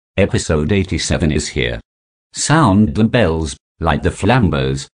Episode 87 is here. Sound the bells, light the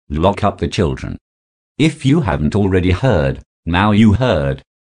flambeaux, lock up the children. If you haven't already heard, now you heard.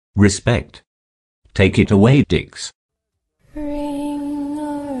 Respect. Take it away, Dix. Ring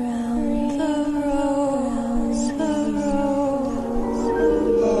around the rose.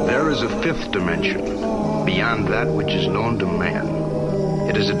 There is a fifth dimension, beyond that which is known to man.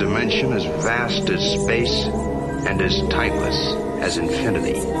 It is a dimension as vast as space and as timeless as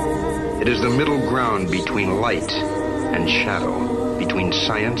infinity. It is the middle ground between light and shadow, between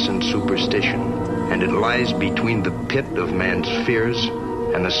science and superstition, and it lies between the pit of man's fears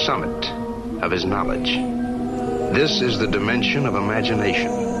and the summit of his knowledge. This is the dimension of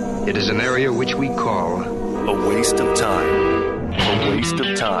imagination. It is an area which we call a waste of time. A waste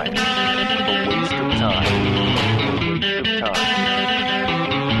of time. A waste of time. A waste of time.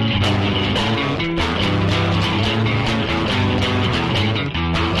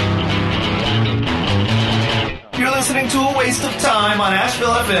 You're listening to A Waste of Time on Asheville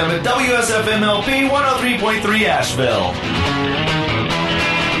FM at WSFMLP 103.3 Asheville.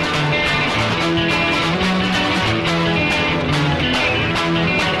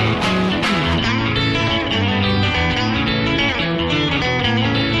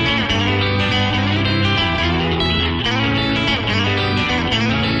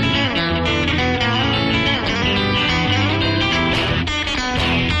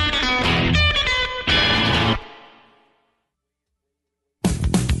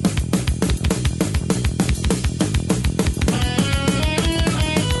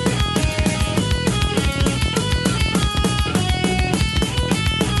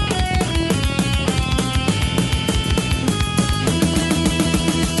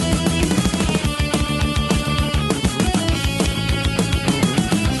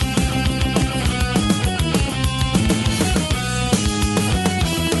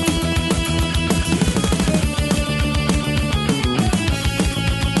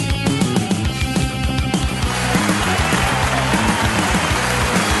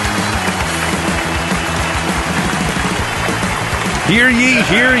 Hear ye,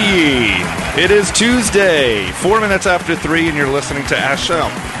 hear ye. It is Tuesday, 4 minutes after 3, and you're listening to Asheville.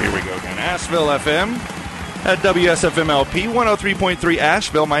 Here we go again. Asheville FM at WSFMLP 103.3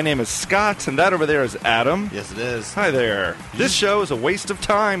 Asheville. My name is Scott, and that over there is Adam. Yes, it is. Hi there. This show is a waste of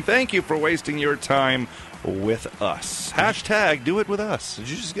time. Thank you for wasting your time with us. Hashtag do it with us. Did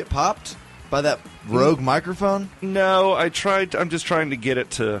you just get popped by that rogue microphone? No, I tried. I'm just trying to get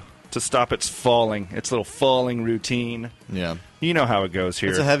it to stop its falling, its little falling routine. Yeah. You know how it goes here.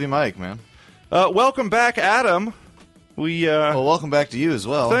 It's a heavy mic, man. Welcome back, Adam. Well, welcome back to you as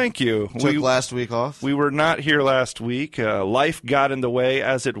well. Thank you. Took last week off. We were not here last week. Life got in the way,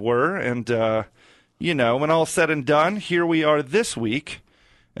 as it were. And, when all said and done, here we are this week.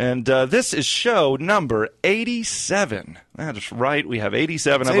 And this is show number 87. That's right. We have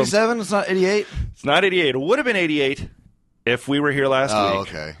 87 of them. 87? It's not 88? It's not 88. It would have been 88 if we were here last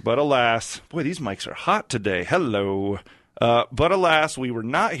week. Okay. But alas, boy, these mics are hot today. Hello. But alas, we were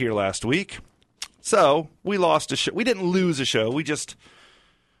not here last week. So we lost a show. We didn't lose a show. We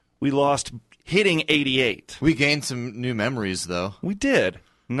lost hitting 88. We gained some new memories, though. We did.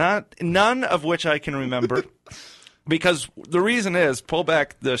 None of which I can remember. Because the reason is, pull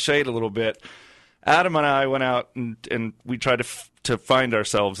back the shade a little bit, Adam and I went out and we tried to find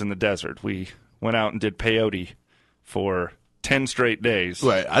ourselves in the desert. We went out and did peyote for 10 straight days.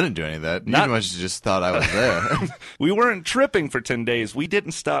 Wait, I didn't do any of that. You must have just thought I was there. We weren't tripping for 10 days. We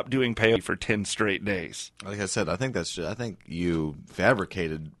didn't stop doing peyote for 10 straight days. Like I said, I think you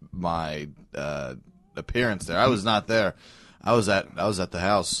fabricated my appearance there. I was not there. I was at the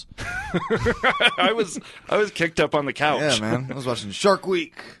house. I was kicked up on the couch. Yeah, man. I was watching Shark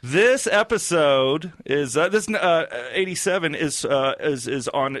Week. This episode is 87 is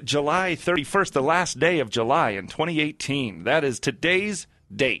on July 31st, the last day of July in 2018. That is today's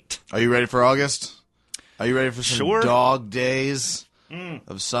date. Are you ready for August? Are you ready for some Sure. dog days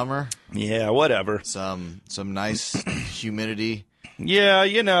of summer? Yeah, whatever. Some nice humidity. Yeah,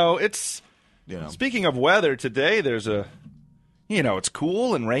 it's Speaking of weather, today there's it's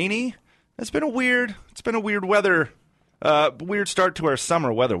cool and rainy. It's been a weird weather, weird start to our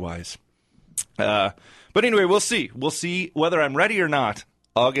summer weather-wise. But anyway, we'll see. We'll see whether I'm ready or not.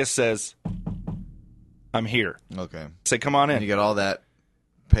 August says, I'm here. Okay. Say, come on in. And you got all that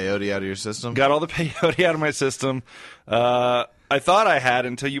peyote out of your system? Got all the peyote out of my system. I thought I had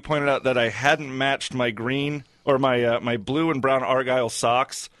until you pointed out that I hadn't matched my green or my blue and brown Argyle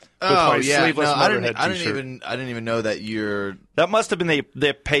socks. Oh yeah, sleeveless no, Motorhead I t-shirt. didn't even know that you're. That must have been the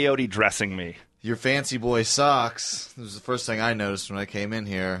peyote dressing me. your fancy boy socks. This was the first thing I noticed when I came in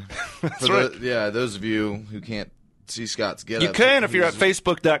here. That's right. Those of you who can't see Scott's get You up. can if you're at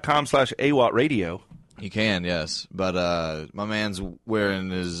facebook.com/AWatt Radio. You can, yes. But my man's wearing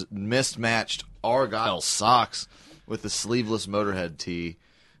his mismatched Argyle socks with the sleeveless Motorhead tee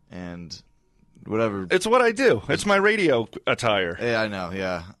and whatever. It's what I do. It's my radio attire. Yeah, I know,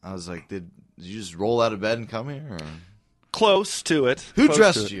 yeah. I was like, did you just roll out of bed and come here? Or? Close to it. Who Close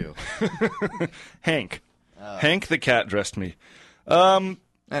dressed to it. you? Hank. Hank the cat dressed me.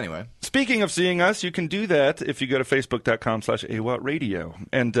 Anyway. Speaking of seeing us, you can do that if you go to facebook.com/AWatt Radio.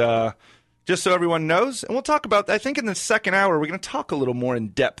 And just so everyone knows, and we'll talk about, I think in the second hour, we're going to talk a little more in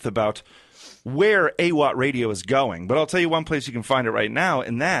depth about where AWatt Radio is going. But I'll tell you one place you can find it right now,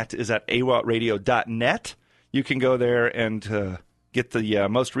 and that is at awattradio.net. You can go there and get the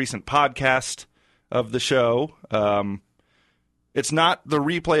most recent podcast of the show. It's not the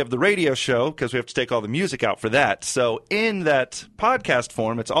replay of the radio show because we have to take all the music out for that. So in that podcast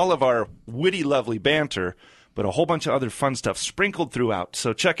form, it's all of our witty, lovely banter, but a whole bunch of other fun stuff sprinkled throughout.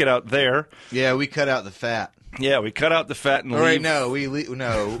 So check it out there. Yeah, we cut out the fat. Yeah, we cut out the fat and All right, leave. no, we We cut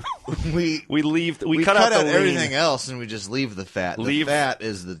out the lean. everything else and we just leave the fat. The fat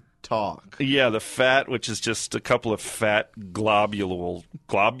is the talk. Yeah, the fat, which is just a couple of fat globuloids.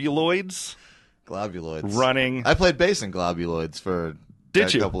 Globuloids. Running. I played bass in globuloids for Did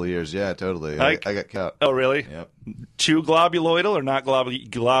a you? couple of years. Yeah, totally. I got cut. Oh, really? Yep. Too globuloidal or not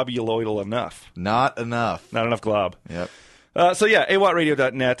globuloidal enough? Not enough. Not enough glob. Yep. So yeah,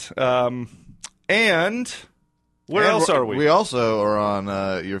 awattradio.net. And where else are we? We also are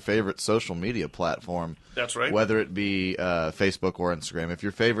on your favorite social media platform. That's right. Whether it be Facebook or Instagram. If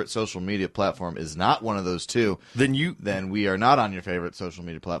your favorite social media platform is not one of those two, then we are not on your favorite social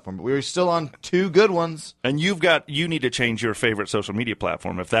media platform. But we're still on two good ones. And you need to change your favorite social media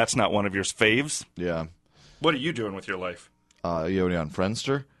platform if that's not one of your faves. Yeah. What are you doing with your life? You on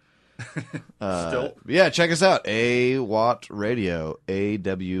Friendster? Still? Yeah, check us out. AWatt Radio,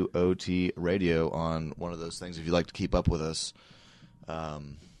 AWOT Radio on one of those things. If you'd like to keep up with us,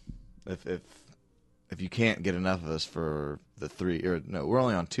 if you can't get enough of us for the we're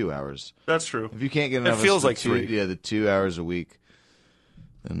only on 2 hours. That's true. If you can't get enough, it feels of us for like 3. Yeah, the 2 hours a week.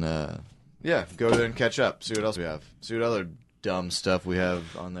 Then go there and catch up. See what else we have. See what other dumb stuff we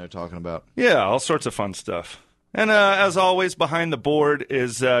have on there talking about. Yeah, all sorts of fun stuff. And as always, behind the board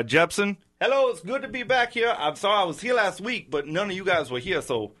is Jepson. Hello, it's good to be back here. I'm sorry I was here last week, but none of you guys were here,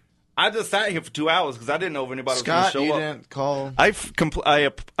 so I just sat here for 2 hours because I didn't know if anybody was going to show up. Scott, you didn't call.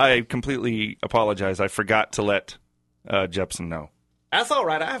 I completely apologize. I forgot to let Jepson know. That's all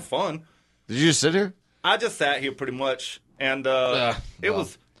right. I have fun. Did you just sit here? I just sat here pretty much, and it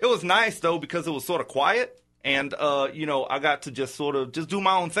was nice though because it was sort of quiet, and I got to just sort of just do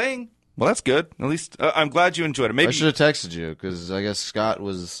my own thing. Well, that's good. At least I'm glad you enjoyed it. Maybe I should have texted you because I guess Scott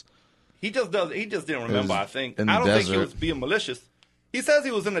was. He just didn't remember. I think. In the I don't think he desert. was being malicious. He says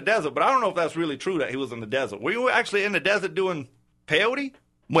he was in the desert, but I don't know if that's really true that he was in the desert. Were you actually in the desert doing peyote?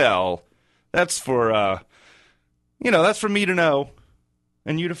 Well, that's for that's for me to know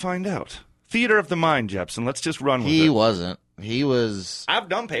and you to find out. Theater of the mind, Jepson. Let's just run with it. He wasn't. He was. I've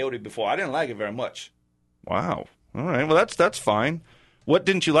done peyote before. I didn't like it very much. Wow. All right. Well, that's fine. What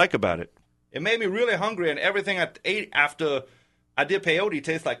didn't you like about it? It made me really hungry, and everything I ate after I did peyote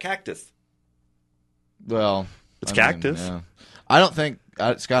tastes like cactus. Well, It's cactus. Yeah. I don't think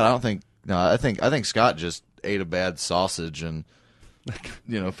Scott. I don't think. No, I think Scott just ate a bad sausage and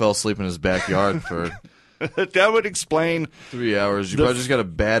fell asleep in his backyard for That would explain 3 hours. You probably just got a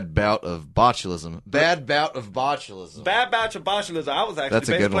bad bout of botulism. Bad bout of botulism. Bad batch of botulism. I was actually That's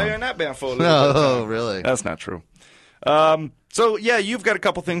a the bass good player one. in that band for a little bit of Oh, time. really? That's not true. So, yeah, you've got a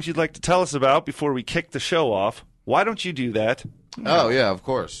couple things you'd like to tell us about before we kick the show off. Why don't you do that? Oh, yeah, of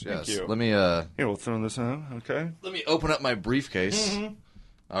course. Yes. you. Let me Here, we'll throw this on, okay? let me open up my briefcase.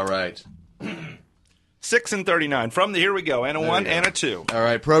 All right. 6 and 39. From the Here We Go. And a There 1 we go. and a 2. All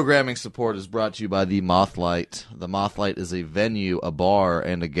right, programming support is brought to you by the Mothlight. The Mothlight is a venue, a bar,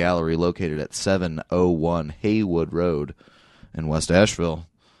 and a gallery located at 701 Haywood Road in West Asheville.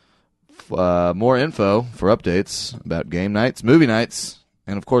 More info for updates about game nights, movie nights,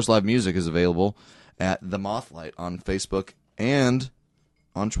 and of course live music is available at the Mothlight on Facebook and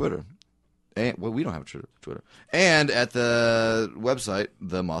on Twitter. And, well, we don't have Twitter. And at the website,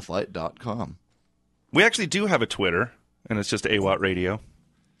 themothlight.com. We actually do have a Twitter, and it's just AWatt Radio.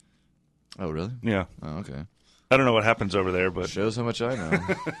 Oh, really? Yeah. Oh, okay. I don't know what happens over there, but Shows how much I know.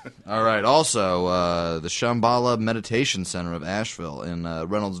 All right. Also, the Shambhala Meditation Center of Asheville in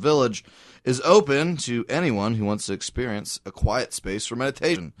Reynolds Village is open to anyone who wants to experience a quiet space for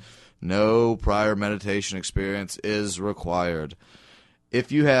meditation. No prior meditation experience is required.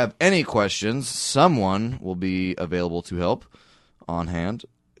 If you have any questions, someone will be available to help on hand.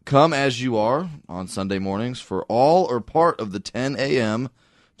 Come as you are on Sunday mornings for all or part of the 10 a.m.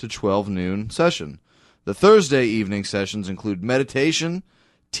 to 12 noon session. The Thursday evening sessions include meditation,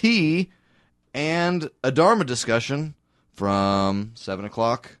 tea, and a Dharma discussion from 7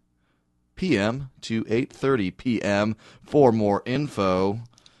 o'clock p.m. to 8:30 p.m. For more info,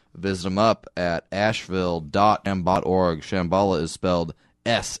 visit them up at asheville.org. Shambhala is spelled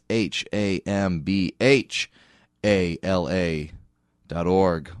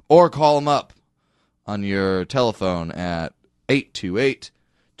SHAMBHALA.org. Or call them up on your telephone at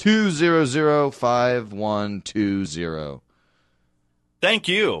 828-200-5120. Thank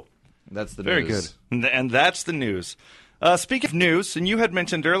you. That's the Very news. good. And that's the news. Speaking of news, and you had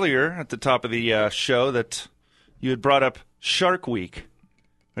mentioned earlier at the top of the show that you had brought up Shark Week.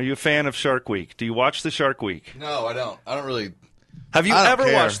 Are you a fan of Shark Week? Do you watch the Shark Week? No, I don't. I don't really. Have you I don't ever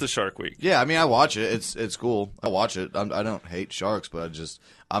care. watched the Shark Week? Yeah, I mean, I watch it. It's cool. I watch it. I don't hate sharks, but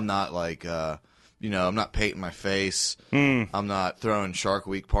I'm not like, I'm not painting my face. I'm not throwing Shark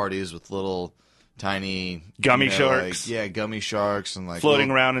Week parties with little tiny Gummy sharks. Gummy sharks and like Floating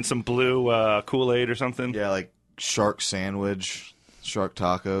around in some blue Kool-Aid or something? Yeah, like shark sandwich, shark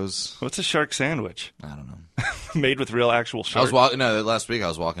tacos. What's a shark sandwich? I don't know. Made with real actual sharks? Last week I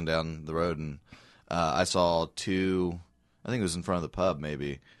was walking down the road and I saw two. I think it was in front of the pub,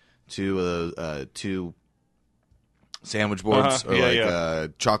 maybe two sandwich boards or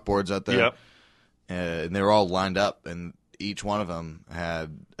chalkboards out there. Yep. And they were all lined up, and each one of them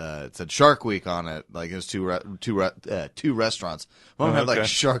had it said Shark Week on it. Like it was two restaurants. One of them had like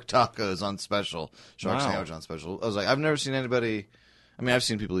shark tacos on special, shark sandwich on special. I was like, I've never seen anybody. I mean, I've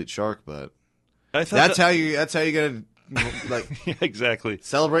seen people eat shark, but that's how you gotta like yeah, exactly.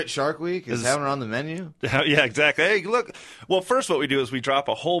 Celebrate Shark Week is having it on the menu. Yeah, exactly. Hey, look. Well, first, what we do is we drop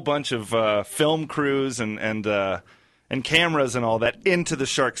a whole bunch of film crews and cameras and all that into the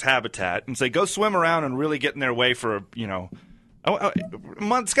shark's habitat and say, go swim around and really get in their way for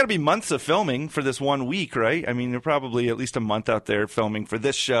it's got to be months of filming for this 1 week, right? I mean, they're probably at least a month out there filming for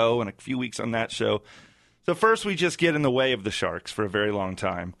this show and a few weeks on that show. So first, we just get in the way of the sharks for a very long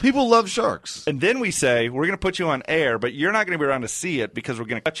time. People love sharks. And then we say, we're going to put you on air, but you're not going to be around to see it because we're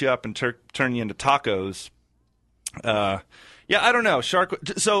going to cut you up and turn you into tacos. I don't know. Shark.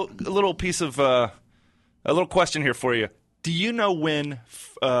 So a little piece of a little question here for you. Do you know when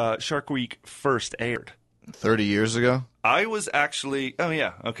Shark Week first aired? 30 years ago? I was actually... Oh,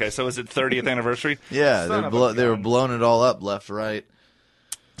 yeah. Okay, so was it 30th anniversary? Yeah, they were blowing it all up left, right.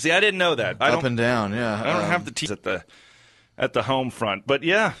 See, I didn't know that. Up and down, yeah. I don't have the teeth at the home front. But,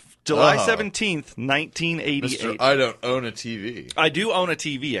 yeah, July 17th, 1988. Mr. I don't own a TV. I do own a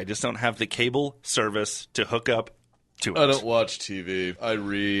TV. I just don't have the cable service to hook up to it. I don't watch TV. I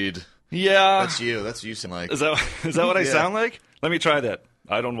read. Yeah. That's you. That's what you sound like. Is that what I sound like? Let me try that.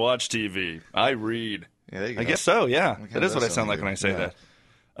 I don't watch TV. I read. Yeah, there you go. I guess so, yeah. That is what I sound like when I say that.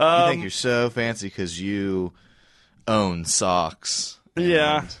 You think you're so fancy because you own socks.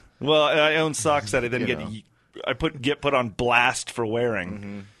 Yeah. Well, I own socks that I then get put on blast for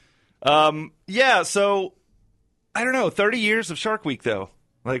wearing. Mm-hmm. So I don't know. 30 years of Shark Week, though.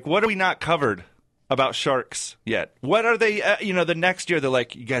 Like, what have we not covered about sharks yet? What are they? The next year they're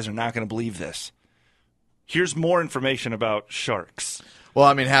like, you guys are not going to believe this. Here's more information about sharks. Well,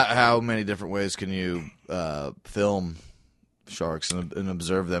 I mean, how many different ways can you film sharks and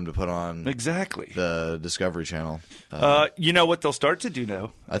observe them to put on exactly the Discovery Channel? You know what they'll start to do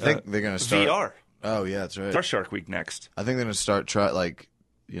now? I think they're going to start VR. Oh yeah, that's right. It's our Shark Week next. I think they're going to start like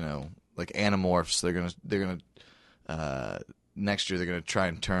Animorphs. They're going to next year they're going to try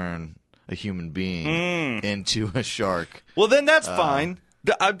and turn a human being into a shark. Well, then that's fine.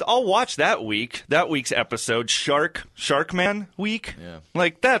 I'll watch that week's episode, Sharkman Week. Yeah,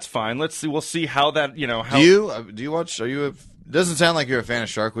 like that's fine. Let's see. We'll see how that. How do you watch? Doesn't sound like you're a fan of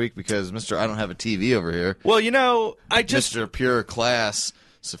Shark Week because Mr. I don't have a TV over here. Well, I just Mr. Pure Class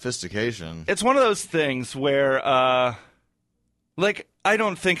Sophistication. It's one of those things where, I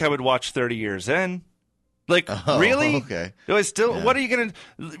don't think I would watch 30 Years In. Really? Okay. What are you going to...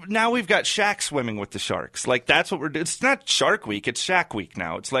 Now we've got Shaq swimming with the sharks. Like, that's what we're doing. It's not Shark Week. It's Shaq Week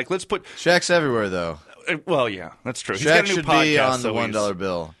now. It's like, let's put... Shaq's everywhere, though. Well, yeah, that's true. Shaq He's got a new should podcast, be on the $1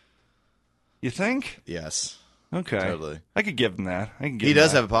 bill. You think? Yes. Okay. Totally. I could give him that. He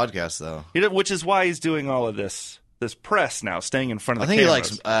does have a podcast, though. Which is why he's doing all of this press now, staying in front of the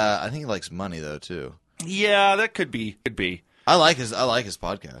cameras. I think he likes money, though, too. Yeah, that could be. Could be. I like his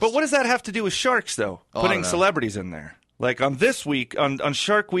podcast. But what does that have to do with sharks, though? Putting celebrities in there. Like on this week, on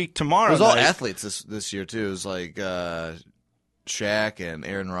Shark Week tomorrow. It was all night- athletes this year too. It was like Shaq and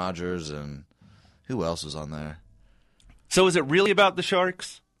Aaron Rodgers and who else was on there? So is it really about the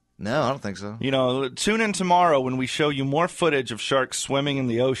sharks? No, I don't think so. You know, tune in tomorrow when we show you more footage of sharks swimming in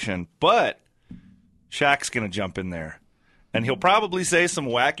the ocean. But Shaq's going to jump in there. And he'll probably say some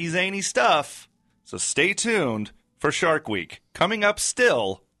wacky, zany stuff. So stay tuned for Shark Week. Coming up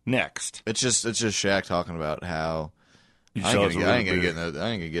still next. It's just Shaq talking about how You I sharks ain't are gonna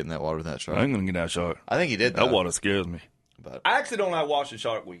really get in that water with that shark. I ain't going to get that shark. I think he did. That Though. water scares me. But I actually don't like watching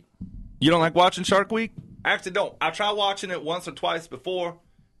Shark Week. You don't like watching Shark Week? I actually don't. I tried watching it once or twice before,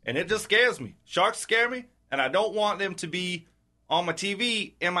 and it just scares me. Sharks scare me, and I don't want them to be on my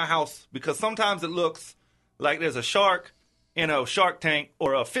TV in my house because sometimes it looks like there's a shark in a shark tank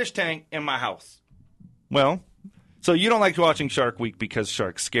or a fish tank in my house. Well, so you don't like watching Shark Week because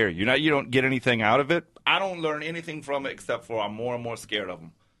sharks scare you. You don't get anything out of it? I don't learn anything from it except for I'm more and more scared of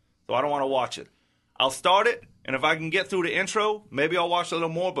them. So I don't want to watch it. I'll start it, and if I can get through the intro, maybe I'll watch a little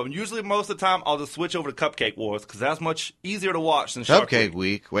more. But usually most of the time, I'll just switch over to Cupcake Wars because that's much easier to watch than Shark Cupcake Week.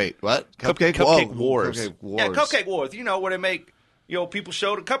 Week. Wait, what? Cupcake Wars. Cupcake Wars. Yeah, Cupcake Wars. You know, where they make, people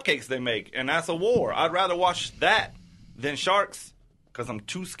show the cupcakes they make, and that's a war. I'd rather watch that than sharks because I'm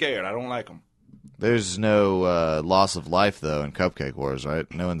too scared. I don't like them. There's no loss of life though in Cupcake Wars,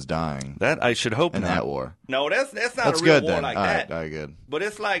 right? No one's dying That I should hope in not. that war. No, that's not That's a real good war then. like All that. right, all right, good. But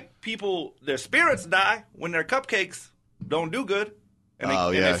it's like people, their spirits die when their cupcakes don't do good. And Oh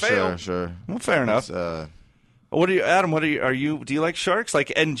they, yeah, and they fail. sure. Well, fair enough. It's, What are you, Adam? What are you? Do you like sharks?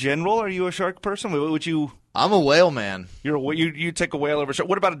 Like in general, are you a shark person? Would you? I'm a whale man. You take a whale over a shark?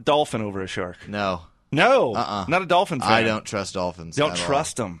 What about a dolphin over a shark? No, No, Uh-uh. not a dolphin fan. I don't trust dolphins. Don't at all.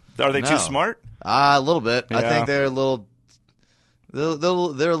 trust them. Are they No. too smart? A little bit. I Yeah. think they're a little. They're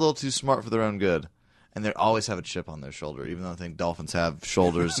a little too smart for their own good, and they always have a chip on their shoulder. Even though I think dolphins have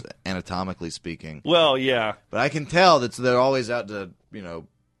shoulders, anatomically speaking. Well, yeah. But I can tell that they're always out to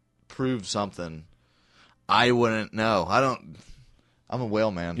prove something. I wouldn't know. I don't. I'm a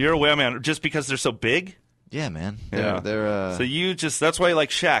whale man. You're a whale man just because they're so big. Yeah, man. Yeah. They're So that's why you like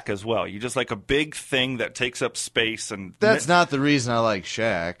Shaq as well. You just like a big thing that takes up space and That's not the reason I like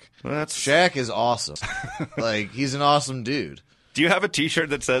Shaq. That's Shaq is awesome. Like, he's an awesome dude. Do you have a T-shirt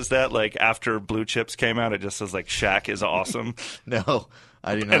that says that? Like after Blue Chips came out, it just says like Shaq is awesome, No,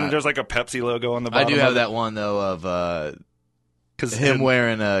 I do not. and there's like a Pepsi logo on the I bottom. do have that one though of because him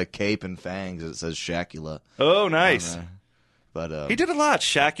wearing a cape and fangs. It says Shaqula. Oh, on nice. there. But He did a lot.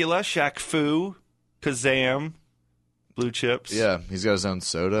 Shaqula, Shaq Fu, Kazam, Blue Chips. yeah, he's got his own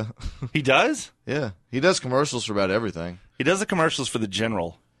soda. He does? Yeah, he does commercials for about everything. He does the commercials for the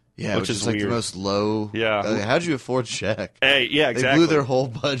General. Yeah, Which which is like weird. the most low. Yeah. How'd you afford Shaq? Hey, yeah, They exactly. blew their whole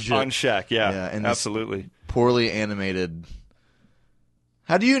budget on Shaq, yeah. Yeah, and this- absolutely. poorly animated.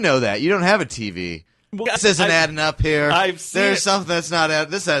 How do you know that? You don't have a TV. Well, This isn't adding up here. I've seen There's it. something that's not adding.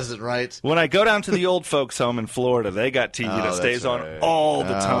 This isn't right. When I go down to the old folks' home in Florida, they got TV that Oh, stays that's on right. all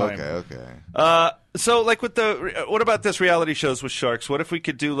the Oh, time. Okay. So, like with what about this reality shows with sharks? What if we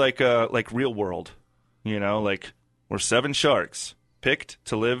could do like Real World? Like we're 7 sharks picked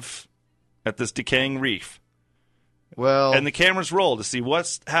to live at this decaying reef, Well, and the cameras roll to see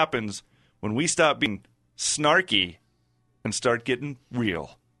what happens when we stop being snarky and start getting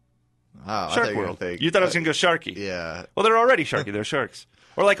real. wow, I Shark thought you were World. gonna think- You thought I was gonna go sharky? Yeah. Well, they're already sharky. They're sharks.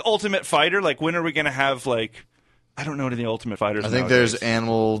 Or like Ultimate Fighter. Like when are we gonna have like? I don't know any of the Ultimate Fighters. I think nowadays. there's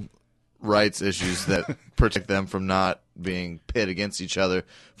animal rights issues that protect them from not being pit against each other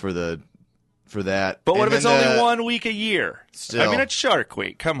for that. But what And if it's then only 1 week a year? Still. I mean, it's Shark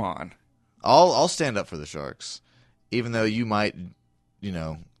Week. Come on. I'll stand up for the sharks, even though you might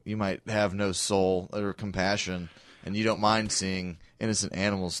have no soul or compassion, and you don't mind seeing innocent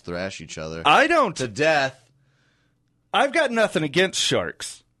animals thrash each other I don't. to death. I've got nothing against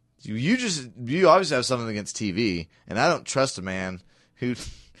sharks. You obviously have something against TV, and I don't trust a man who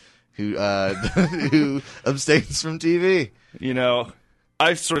who abstains from TV.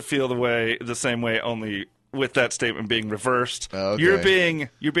 I sort of feel the same way, only with that statement being reversed. Oh, okay.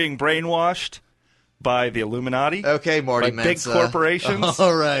 You're being brainwashed by the Illuminati. Okay, Marty Like big Mensa. corporations?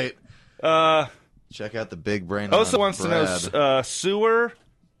 All right. Uh, Check out the big brain. also on wants to Brad. know sewer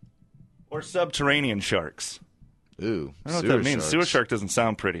or subterranean sharks. Ooh, I don't know what sewer that means. sharks. Sewer shark doesn't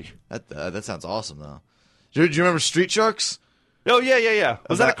sound pretty. That sounds awesome though. Do you remember Street Sharks? Oh yeah.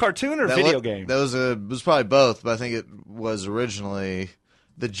 Was that a cartoon or That video was- game? That was probably both, but I think it was originally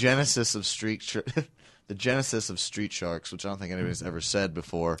the genesis of the genesis of Street Sharks, which I don't think anybody's ever said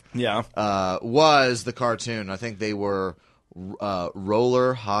before. Yeah. Was the cartoon? I think they were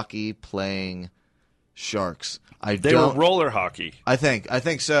roller hockey playing sharks. They were roller hockey. I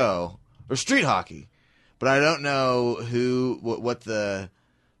think so, or street hockey, but I don't know what the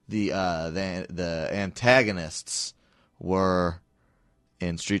antagonists were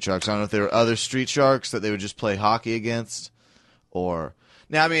in Street Sharks. I don't know if there were other Street Sharks that they would just play hockey against, or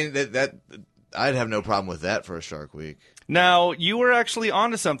now. I mean that I'd have no problem with that for a Shark Week. Now, you were actually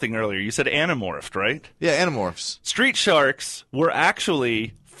onto something earlier. You said Animorphed, right? Yeah, Animorphs. Street Sharks were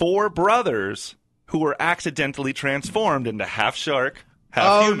actually 4 brothers who were accidentally transformed into half shark,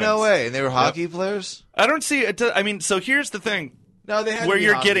 half humans. Oh, no way. And they were hockey players? I don't see it. I mean, so here's the thing. No, they had where to be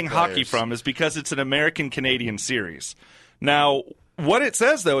you're hockey getting players. hockey from is because it's an American-Canadian series. Now, what it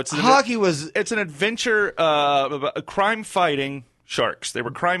says, though, it's an adventure, crime-fighting sharks. They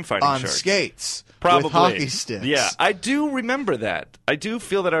were crime-fighting on sharks. skates. Probably. With hockey sticks. Yeah, I do remember that. I do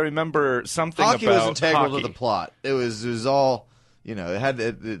feel that I remember something hockey about was integral hockey. to the plot. It was all,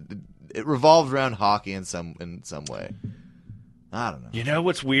 it revolved around hockey in some way. I don't know. You know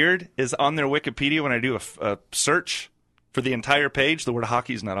what's weird is on their Wikipedia when I do a search for the entire page, the word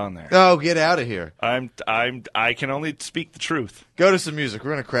hockey's not on there. Oh, get out of here! I can only speak the truth. Go to some music. We're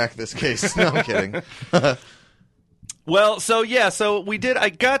gonna crack this case. No, I'm kidding. Well, so we did. I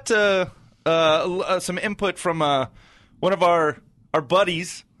got some input from one of our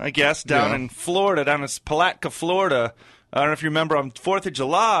buddies, I guess, down in Florida, down in Palatka, Florida. I don't know if you remember, on 4th of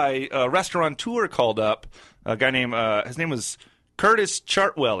July, a restaurateur called up. A guy named his name was Curtis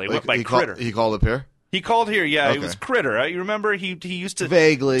Chartwell. He went by Critter. He called up here? He called here, yeah. Okay. It was Critter. You remember he used to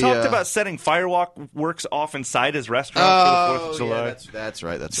vaguely talked about setting fireworks off inside his restaurant for the 4th of July. Yeah, that's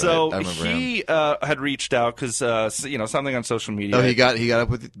right. That's so right. I remember he had reached out because something on social media. Oh, he got up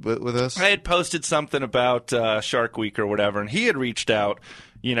with us. I had posted something about Shark Week or whatever, and he had reached out,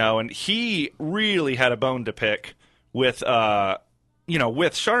 and he really had a bone to pick with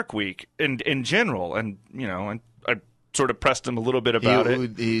with Shark Week in general, and and I sort of pressed him a little bit about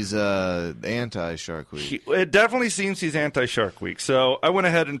it. He's anti-Shark Week. It definitely seems he's anti-Shark Week. So I went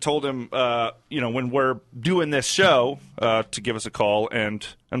ahead and told him, when we're doing this show, to give us a call and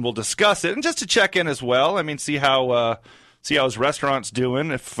we'll discuss it, and just to check in as well. I mean, see how his restaurant's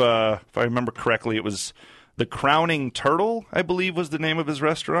doing. If I remember correctly, it was the Crowning Turtle, I believe, was the name of his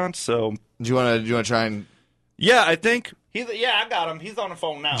restaurant. So do you want to try and? Yeah, I think. I got him. He's on the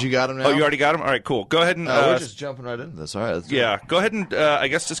phone now. You got him now? Oh, you already got him? All right, cool. Go ahead and... we're just jumping right into this. All right, let's do it. Go ahead and, I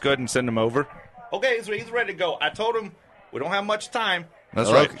guess just go ahead and send him over. Okay, so he's ready to go. I told him we don't have much time. That's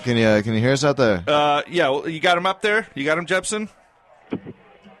Hello? right. Can you hear us out there? You got him up there? You got him, Jepson?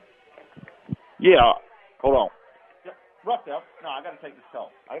 Yeah. Hold on. Rough up. No, I got to take this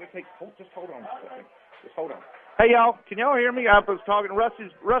call. Just hold on a second. Just hold on. Hey, y'all. Can y'all hear me? I was talking.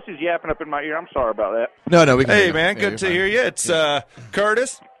 Rusty's yapping up in my ear. I'm sorry about that. No, we can hear Hey, you. man. Yeah, Good to hear you. It's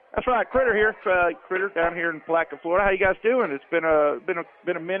Curtis. That's right. Critter here. Critter down here in Palatka, Florida. How you guys doing? It's been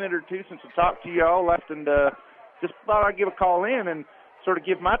a minute or two since I talked to y'all left, and just thought I'd give a call in and sort of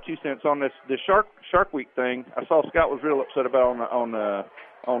give my 2 cents on this Shark Week thing. I saw Scott was real upset about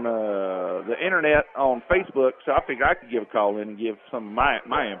on the internet on Facebook, so I figured I could give a call in and give some of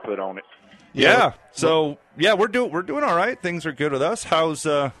my input on it. Yeah. So we're doing all right. Things are good with us. How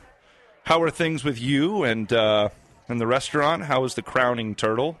are things with you and the restaurant? How is the Crowning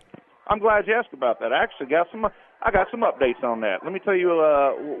Turtle? I'm glad you asked about that. I actually got some updates on that. Let me tell you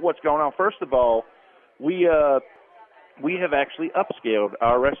what's going on. First of all, we have actually upscaled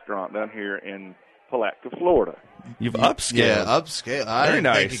our restaurant down here in Palatka, Florida. You've upscaled? Yeah, upscale. I Very didn't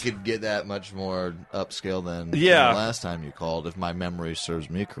nice. think you could get that much more upscale than the Yeah. last time you called, if my memory serves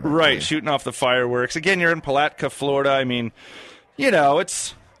me correctly. Right, shooting off the fireworks. Again, you're in Palatka, Florida. I mean,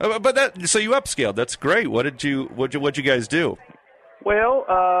 it's but that so you upscaled. That's great. What'd you guys do? Well,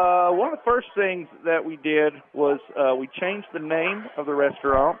 one of the first things that we did was we changed the name of the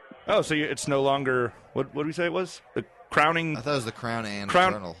restaurant. Oh, so it's no longer what did we say it was? The Crowning. I thought it was the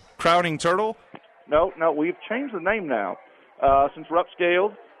Turtle. Crowning Turtle. No, we've changed the name now. Since we're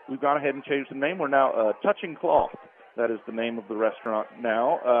upscaled, we've gone ahead and changed the name. We're now Touching Cloth. That is the name of the restaurant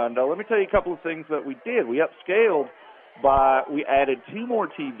now. And let me tell you a couple of things that we did. We upscaled we added 2 more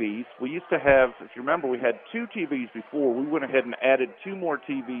TVs. We used to have, if you remember, we had 2 TVs before. We went ahead and added 2 more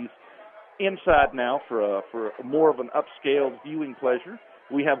TVs inside now for more of an upscaled viewing pleasure.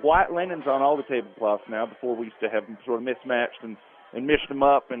 We have white linens on all the tablecloths now. Before we used to have them sort of mismatched and mished them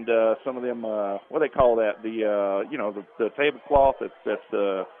up, and some of them, what do they call that? The tablecloth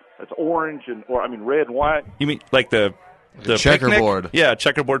that's orange red and white. You mean like the checkerboard? Picnic? Yeah,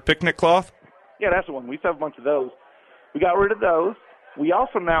 checkerboard picnic cloth. Yeah, that's the one. We used to have a bunch of those. We got rid of those. We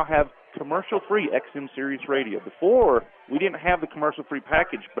also now have commercial-free XM Series radio. Before, we didn't have the commercial-free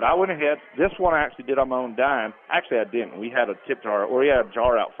package, but I went ahead. This one I actually did on my own dime. Actually, I didn't. We had a tip jar, or we had a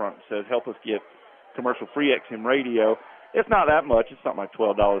jar out front that says, help us get commercial-free XM radio. It's not that much. It's something like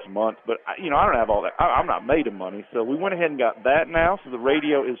 $12 a month. But, I don't have all that. I'm not made of money. So we went ahead and got that now. So the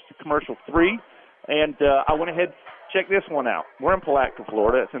radio is commercial-free. And I went ahead and checked this one out. We're in Palatka,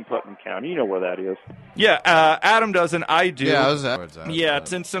 Florida. It's in Putnam County. You know where that is. Yeah, Adam doesn't. I do. Yeah, I was at. Yeah,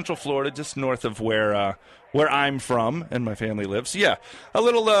 it's in Central Florida, just north of where I'm from and my family lives. Yeah, a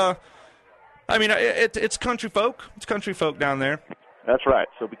little. It's country folk. It's country folk down there. That's right.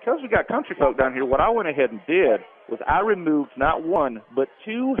 So because we got country folk down here, what I went ahead and did was I removed not one but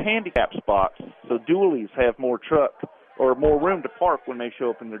 2 handicap spots, so dualies have more truck or more room to park when they show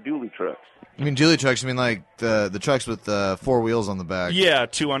up in their dually trucks. You mean dually trucks? You mean like the trucks with 4 wheels on the back? Yeah,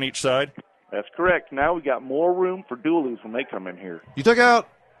 2 on each side. That's correct. Now we got more room for dualies when they come in here. You took out?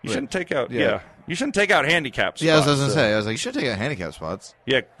 You shouldn't take out. Yeah. You shouldn't take out handicap spots. Yeah, I was going to say. I was like, you should take out handicap spots.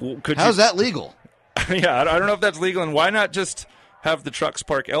 Yeah. How's that legal? Yeah, I don't know if that's legal, and why not just have the trucks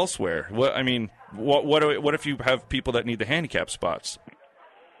park elsewhere? What if you have people that need the handicap spots?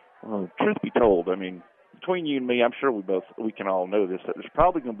 Well, truth be told, between you and me, I'm sure we can all know this, that there's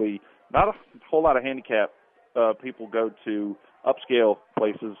probably going to be not a whole lot of handicap people go to upscale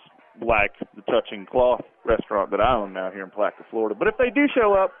places like the Touching Cloth restaurant that I own now here in Palatka, Florida. But if they do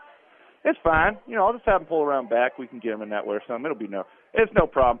show up, it's fine. I'll just have them pull around back. We can get them in that way or something. It's no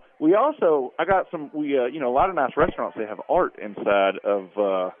problem. We also, a lot of nice restaurants, they have art inside of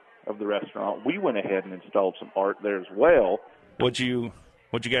the restaurant. We went ahead and installed some art there as well. What'd you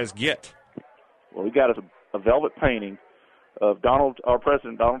guys get? Well, we got a velvet painting of our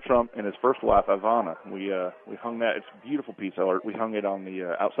President Donald Trump and his first wife Ivana. We hung that. It's a beautiful piece of art. We hung it on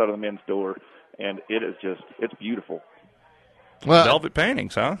the outside of the men's door, and it's beautiful. Well, velvet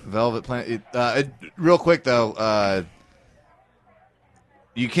paintings, huh? Velvet paint. Real quick though,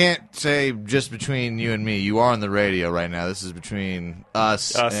 you can't say just between you and me. You are on the radio right now. This is between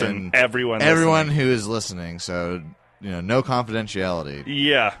us and everyone. Everyone who is listening. So no confidentiality.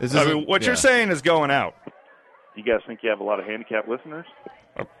 Yeah. What you're saying is going out. You guys think you have a lot of handicapped listeners?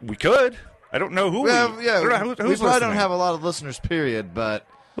 We could. I don't know who. We who's probably don't have a lot of listeners. Period. But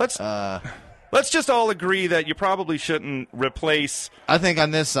let's just all agree that you probably shouldn't replace. I think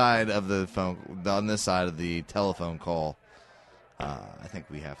on this side of the phone, on this side of the telephone call, I think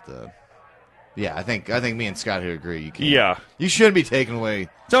we have to. Yeah, I think me and Scott here agree. You can't. Yeah, you shouldn't be taking away.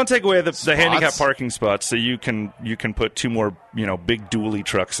 Don't take away the handicap parking spots, so you can put 2 more big dually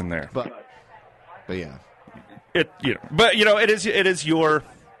trucks in there. But yeah. It is your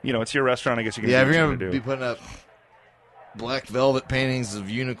it's your restaurant. I guess you can. Yeah, if you're gonna be putting up black velvet paintings of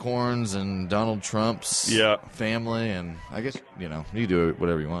unicorns and Donald Trump's family, and I guess you do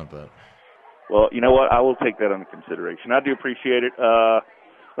whatever you want. But well, you know what? I will take that under consideration. I do appreciate it.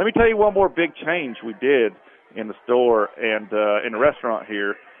 Let me tell you one more big change we did in the store and in the restaurant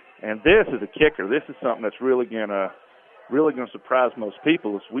here, and this is a kicker. This is something that's really gonna surprise most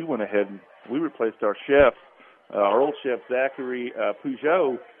people. Is we went ahead and we replaced our chef. Our old chef Zachary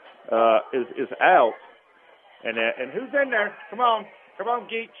Peugeot is out, and who's in there? Come on,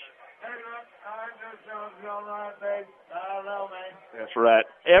 Geach. That's right.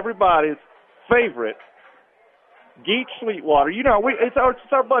 Everybody's favorite, Geach Sweetwater. It's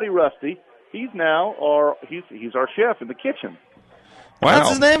our buddy Rusty. He's our chef in the kitchen. Wow.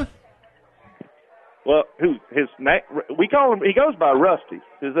 What's his name? Well, his name? We call him. He goes by Rusty.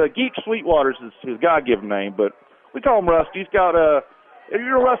 His Geek Sweetwater's his God-given name, but we call him Rusty. He's got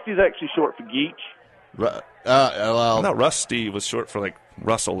Rusty's actually short for Geech. I thought Rusty was short for like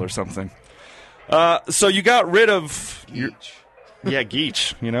Russell or something. So you got rid of Geech.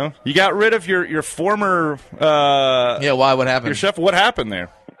 Geech. You got rid of your former. Why? What happened? Your chef. What happened there?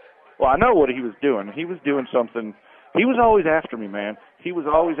 Well, I know what he was doing. He was doing something. He was always after me, man. He was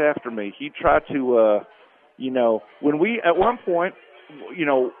always after me. He tried to, when we, at one point,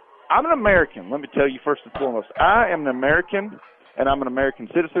 I'm an American. Let me tell you first and foremost. I am an American, and I'm an American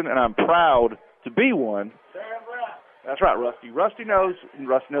citizen, and I'm proud to be one. That's right, Rusty. Rusty knows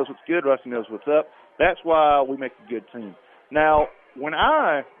what's good. Rusty knows what's up. That's why we make a good team. Now, when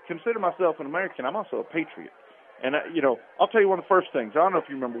I consider myself an American, I'm also a patriot. And, I'll tell you one of the first things. I don't know if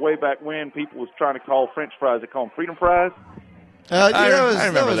you remember way back when people was trying to call French fries, they call them freedom fries. I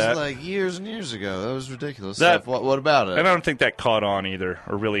remember that. Like years and years ago. That was ridiculous stuff. What about it? I don't think that caught on either,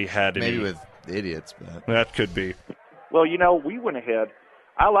 or really had any. Maybe with idiots, but that could be. Well, we went ahead.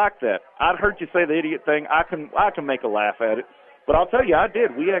 I like that. I'd heard you say the idiot thing. I can make a laugh at it, but I'll tell you, I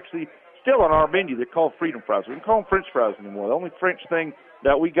did. We actually still on our menu they're called freedom fries. We don't call them French fries anymore. The only French thing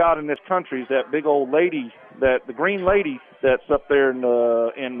that we got in this country is that big old lady, the green lady that's up there in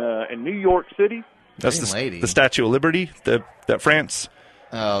New York City. That's the Statue of Liberty that France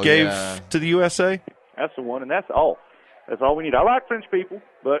gave to the USA. That's the one, and that's all. That's all we need. I like French people,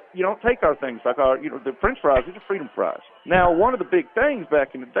 but you don't take our things like the French fries. These are freedom fries. Now, one of the big things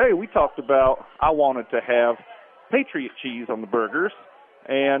back in the day, we talked about. I wanted to have Patriot cheese on the burgers,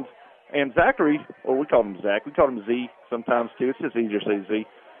 and Zachary, or we call him Zach. We call him Z sometimes too. It's just easier to say Z.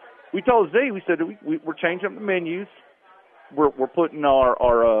 We told Z. We said we're changing up the menus. We're putting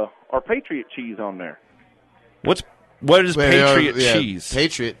our Patriot cheese on there. What is Patriot cheese?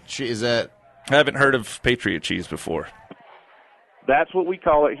 Patriot cheese, is that? I haven't heard of Patriot cheese before. That's what we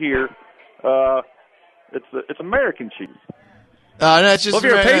call it here. It's American cheese. No, it's just if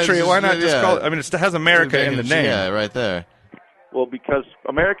you're a Patriot, why not just call it? I mean, it has America in the name. Yeah, right there. Well, because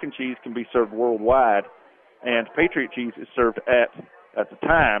American cheese can be served worldwide, and Patriot cheese is served at the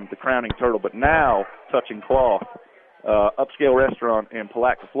time, the Crowning Turtle, but now Touching Cloth, upscale restaurant in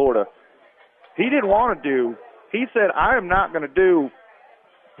Palatka, Florida. He didn't want to do. He said, "I am not going to do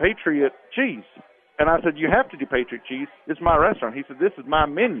Patriot cheese." And I said, "You have to do Patriot cheese. It's my restaurant." He said, "This is my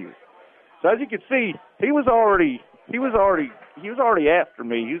menu." So as you can see, he was already after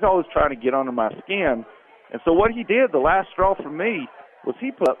me. He was always trying to get under my skin. And so what he did, the last straw for me, was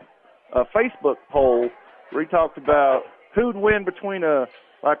he put up a Facebook poll where he talked about who'd win between a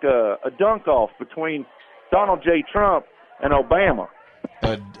dunk-off between Donald J. Trump and Obama.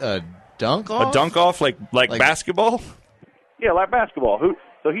 A dunk-off? A dunk-off like basketball? Yeah, like basketball.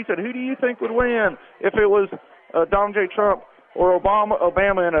 So he said, who do you think would win if it was Donald J. Trump or Obama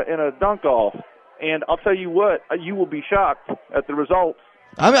in a dunk-off? And I'll tell you what, you will be shocked at the results.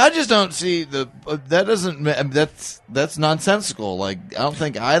 I mean, I just don't see that's nonsensical. Like, I don't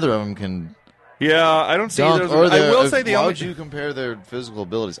think either of them can. Yeah, I don't see dunk, those. I will say why would you compare their physical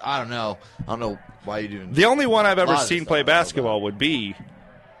abilities? I don't know why you do. The only one I've ever seen play basketball would be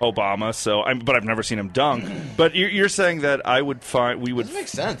Obama. But I've never seen him dunk. But you're saying that we would doesn't make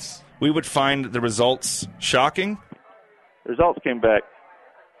sense. We would find the results shocking. The results came back.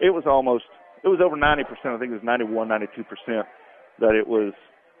 It was over 90%. I think it was 91, 92%. That it was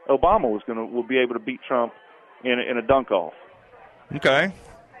Obama will be able to beat Trump in a dunk-off. Okay,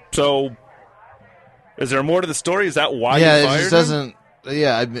 so is there more to the story? Is that why? Yeah, you it fired just doesn't.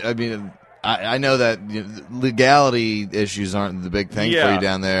 Yeah, I mean, I know that legality issues aren't the big thing for you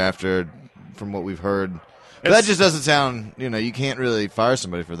down there. From what we've heard, but that just doesn't sound. You can't really fire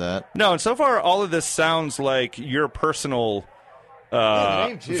somebody for that. No, and so far all of this sounds like your personal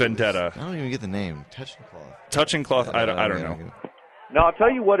vendetta. I don't even get the name. Touching Cloth. I don't know. Now, I'll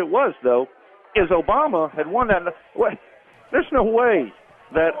tell you what it was, though, is Obama had won that. There's no way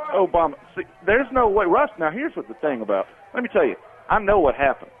that Obama – there's no way. Russ, now here's what the thing about – let me tell you. I know what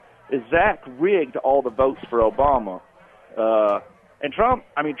happened. Is Zach rigged all the votes for Obama. And Trump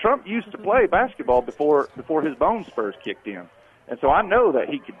used to play basketball before his bone spurs kicked in. And so I know that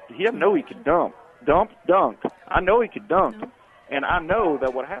he could dunk. I know he could dunk. And I know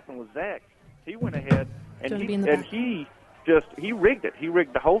that what happened was Zach, he went ahead and he rigged it. He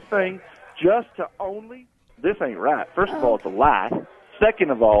rigged the whole thing just to only – this ain't right. First of all, it's a lie.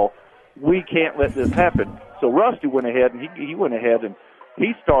 Second of all, we can't let this happen. So Rusty went ahead and he went ahead and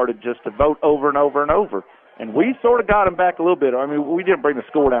he started just to vote over and over and over. And we sort of got him back a little bit. I mean, we didn't bring the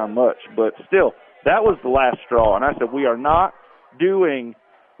score down much, but still, that was the last straw. And I said, we're not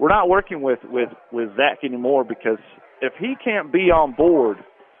working with Zach anymore, because if he can't be on board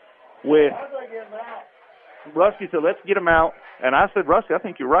with – Rusty said, let's get him out. And I said, Rusty, I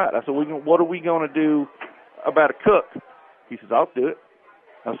think you're right. I said, what are we going to do about a cook? He says, I'll do it.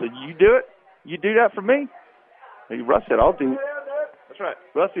 I said, you do it? You do that for me? And Rusty said, I'll do it. That's right.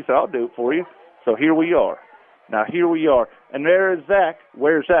 Rusty said, I'll do it for you. So here we are. Now, here we are. And there is Zach.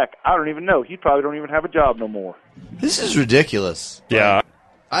 Where's Zach? I don't even know. He probably don't even have a job no more. This is ridiculous. Yeah.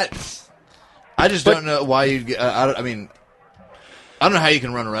 I just don't know why you'd get... I don't know how you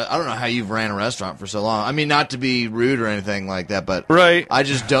can run I don't know how you've ran a restaurant for so long. I mean, not to be rude or anything like that, but right. I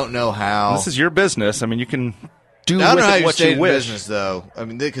just don't know how. This is your business. I mean, you can do with it how what you wish. Business, though. I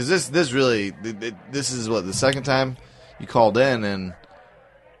mean, because this is what, the second time you called in, and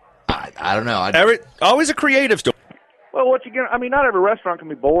I don't know. Always a creative story. Well, not every restaurant can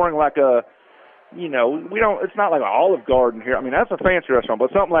be boring like a. It's not like an Olive Garden here. I mean, that's a fancy restaurant, but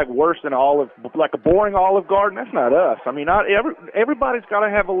something like worse than like a boring Olive Garden, that's not us. I mean, everybody's got to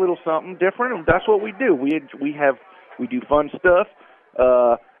have a little something different, and that's what we do. We do fun stuff,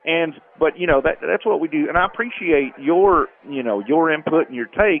 but that's what we do. And I appreciate your input and your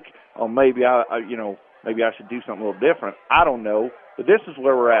take on maybe I should do something a little different. I don't know, But this is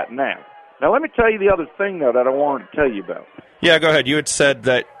where we're at now. Now, let me tell you the other thing, though, that I wanted to tell you about. Yeah, go ahead. You had said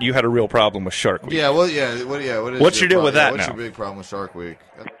that you had a real problem with Shark Week. Yeah, what is what's your deal with that What's now? your big problem with Shark Week?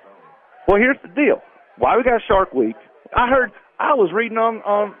 Well, here's the deal. Why we got Shark Week? I was reading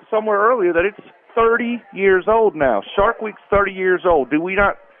on somewhere earlier that it's 30 years old now. Shark Week's 30 years old.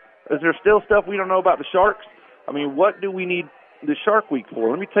 Is there still stuff we don't know about the sharks? I mean, what do we need the Shark Week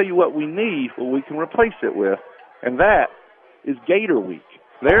for? Let me tell you what we need, what we can replace it with, and that is Gator Week.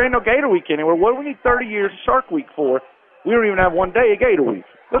 There ain't no Gator Week anywhere. What do we need 30 years of Shark Week for? We don't even have one day of Gator Week.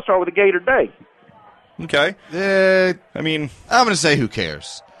 Let's start with a Gator Day. Okay. I mean, I'm going to say who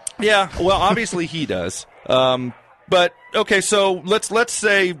cares. Yeah, well, obviously he does. But, okay, so let's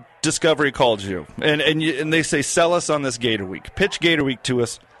say Discovery called you, and they say, sell us on this Gator Week. Pitch Gator Week to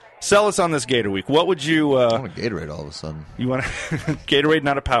us. Sell us on this Gator Week. What would you... I want a Gatorade all of a sudden. You want Gatorade,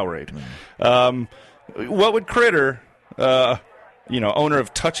 not a Powerade. What would Critter, owner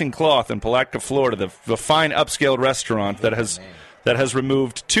of Touching Cloth in Palatka, Florida, the fine upscale restaurant that has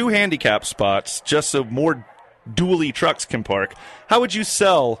removed 2 handicap spots just so more dually trucks can park, how would you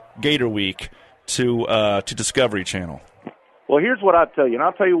sell Gator Week to Discovery Channel? Well, here's what I'd tell you, and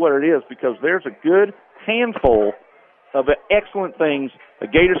I'll tell you what it is, because there's a good handful of excellent things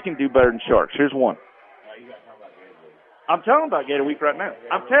that Gators can do better than Sharks. Here's one. I'm telling them about Gator Week right now.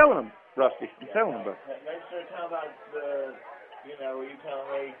 I'm telling them, Rusty. I'm telling them about it. Make sure to tell about you telling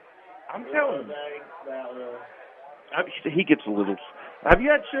me. I'm telling him. He gets a little. Have you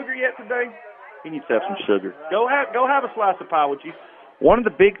had sugar yet today? He needs to have some sugar. Go have a slice of pie with you. One of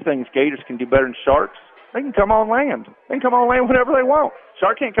the big things Gators can do better than Sharks, they can come on land. They can come on land whenever they want.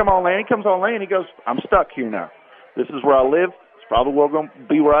 Shark can't come on land. He comes on land. He goes, I'm stuck here now. This is where I live. It's probably going to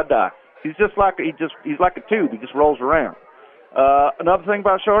be where I die. He's just like he's like a tube. He just rolls around. Another thing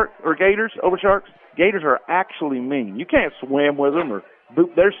about Gators over Sharks, Gators are actually mean. You can't swim with them or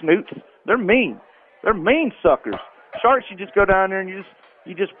boot their snoots. They're mean. They're mean suckers. Sharks, you just go down there and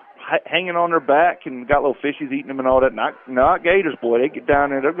you just hanging on their back and got little fishies eating them and all that. Not Gators, boy. They get down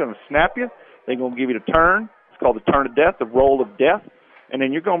there, they're going to snap you. They're going to give you the turn. It's called the turn of death, the roll of death. And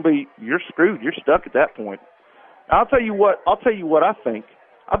then you're screwed. You're stuck at that point. I'll tell you what I think.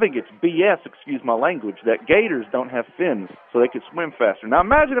 I think it's BS, excuse my language, that Gators don't have fins so they could swim faster. Now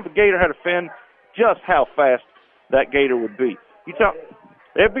imagine if a Gator had a fin, just how fast that Gator would be.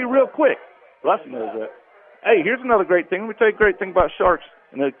 It'd be real quick. Rusty knows that. Hey, here's another great thing. Let me tell you a great thing about Sharks.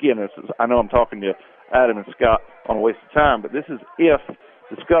 And again, I know I'm talking to Adam and Scott on a waste of time, but this is if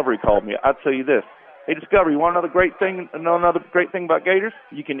Discovery called me. I'd tell you this. Hey, Discovery, you want another great thing about Gators?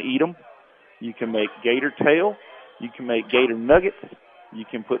 You can eat them. You can make Gator tail. You can make Gator nuggets. You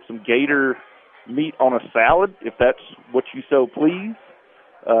can put some Gator meat on a salad if that's what you so please.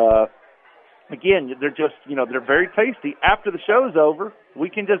 Again, they're just, they're very tasty. After the show's over, we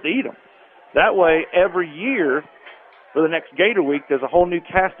can just eat them. That way, every year for the next Gator Week, there's a whole new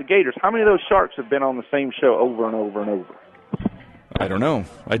cast of Gators. How many of those Sharks have been on the same show over and over and over? I don't know.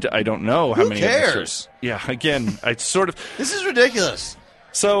 I don't know how many. Who cares? Yeah, again, I sort of... This is ridiculous.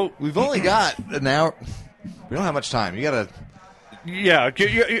 So we've only got an hour. We don't have much time. You got to... Yeah,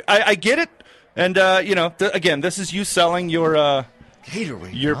 I get it. And, again, this is you selling your... Gator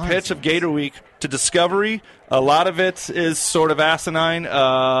Week. Your pitch of Gator Week to Discovery. A lot of it is sort of asinine.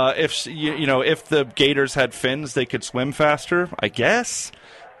 If the Gators had fins, they could swim faster, I guess.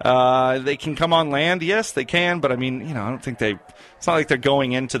 They can come on land. Yes, they can. But I mean, I don't think it's not like they're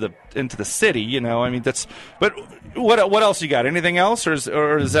going into the city. I mean, that's. But what else you got? Anything else,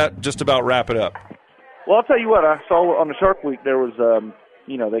 or is that just about wrap it up? Well, I'll tell you what. I saw on the Shark Week there was,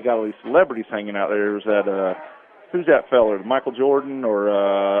 they got all these celebrities hanging out there. There was that. Who's that fella? Michael Jordan or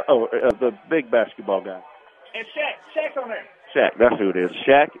the big basketball guy? And Shaq's on there. Shaq, that's who it is.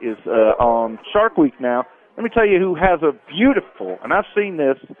 Shaq is on Shark Week now. Let me tell you who has a beautiful, and I've seen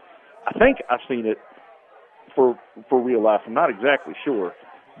this. I think I've seen it for real life. I'm not exactly sure,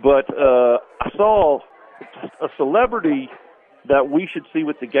 but I saw a celebrity that we should see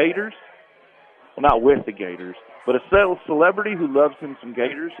with the Gators. Well, not with the Gators, but a celebrity who loves him some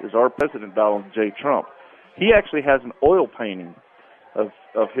Gators is our president, Donald J. Trump. He actually has an oil painting of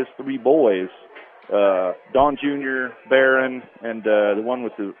his 3 boys, Don Jr., Barron, and the one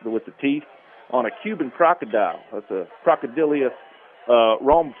with the teeth, on a Cuban crocodile. That's a Crocodilia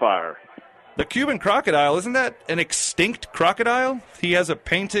rhombfire. The Cuban crocodile, isn't that an extinct crocodile? He has a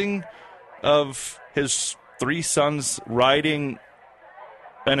painting of his 3 sons riding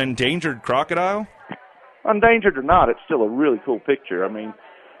an endangered crocodile? Endangered or not, it's still a really cool picture. I mean,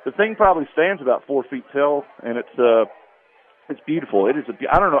 the thing probably stands about 4 feet tall, and it's beautiful. It is.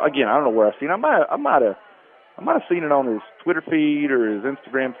 I don't know. Again, I don't know where I've seen it. I might have I might have seen it on his Twitter feed or his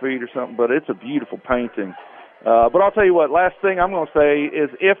Instagram feed or something, but it's a beautiful painting. But I'll tell you what, last thing I'm going to say is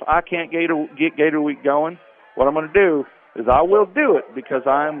if I can't get Gator Week going, what I'm going to do is I will do it because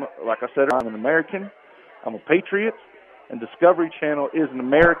I'm, like I said, I'm an American, I'm a patriot, and Discovery Channel is an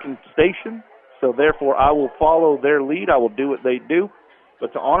American station, so therefore I will follow their lead. I will do what they do.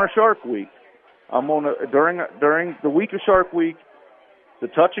 But to honor Shark Week, I'm on during the week of Shark Week, the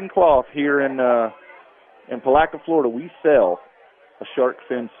Touching Cloth here in Palatka, Florida, we sell a shark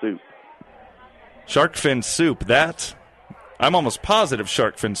fin soup. Shark fin soup, I'm almost positive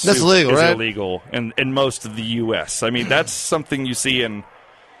shark fin soup is illegal in most of the U.S. I mean, that's something you see in,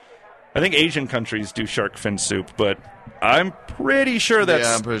 I think Asian countries do shark fin soup, but I'm pretty sure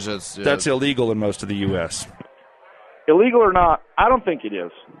that's illegal in most of the U.S. Illegal or not, I don't think it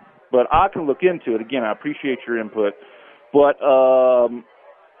is, but I can look into it. Again, I appreciate your input, but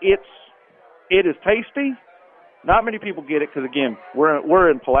it is tasty. Not many people get it because, again, we're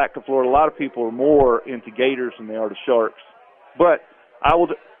in Palatka, Florida. A lot of people are more into gators than they are to sharks. But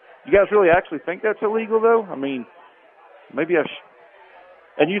you guys really actually think that's illegal, though? I mean, maybe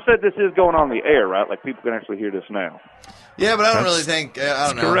and you said this is going on the air, right? Like people can actually hear this now. Yeah, but I don't really think. I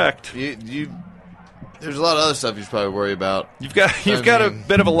don't know. Correct. There's a lot of other stuff you should probably worry about. You've got a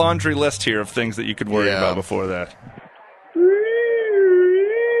bit of a laundry list here of things that you could worry about before that.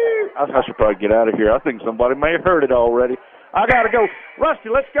 I should probably get out of here. I think somebody may have heard it already. I got to go. Rusty,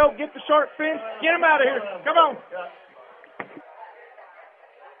 let's go get the shark fin. Get him out of here. Come on.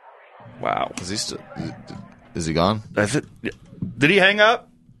 Wow. Is he gone? That's it. Did he hang up?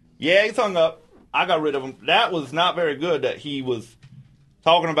 Yeah, he's hung up. I got rid of him. That was not very good that he was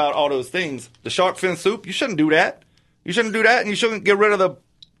talking about all those things. The shark fin soup, you shouldn't do that. You shouldn't do that, and you shouldn't get rid of the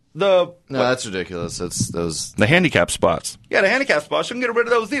No, that's ridiculous. That's those the handicap spots. Yeah, the handicap spots. Shouldn't get rid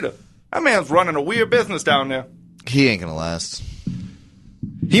of those either. That man's running a weird business down there. He ain't gonna last.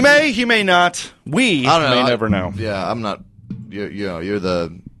 He may not. We may never know. Yeah, I'm not.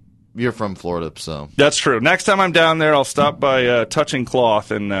 You're from Florida, so that's true. Next time I'm down there, I'll stop by Touching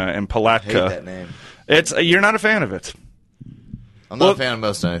Cloth in Palatka. I hate that name. You're not a fan of it. I'm not a fan of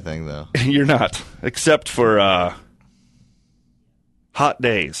most anything, though. You're not, except for hot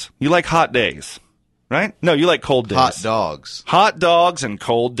days. You like hot days, right? No, you like cold days. Hot dogs. Hot dogs and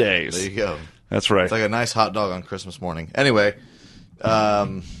cold days. There you go. That's right. It's like a nice hot dog on Christmas morning. Anyway,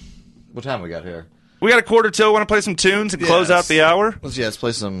 what time we got here? We got a quarter till. Want to play some tunes and close out the hour? Let's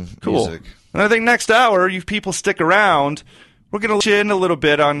play some music. And I think next hour, you people stick around. We're going to chin a little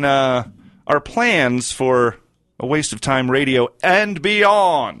bit on our plans for A Waste of Time Radio and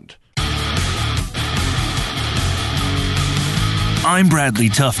beyond. I'm Bradley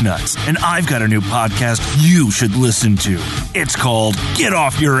Toughnuts, and I've got a new podcast you should listen to. It's called Get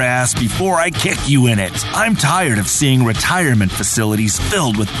Off Your Ass Before I Kick You in It. I'm tired of seeing retirement facilities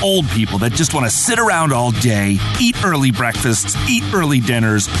filled with old people that just want to sit around all day, eat early breakfasts, eat early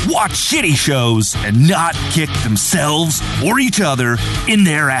dinners, watch shitty shows, and not kick themselves or each other in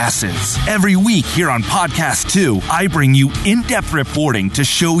their asses. Every week here on Podcast 2, I bring you in-depth reporting to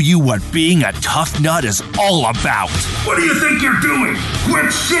show you what being a tough nut is all about. What do you think you're doing? Quit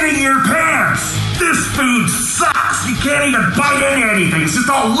shitting your pants! This food sucks! You can't even bite into anything. It's just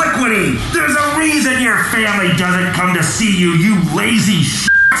all liquidy. There's a reason your family doesn't come to see you, you lazy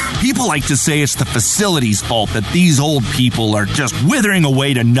shit. People like to say it's the facility's fault that these old people are just withering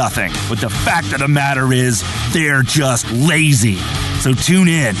away to nothing. But the fact of the matter is, they're just lazy. So tune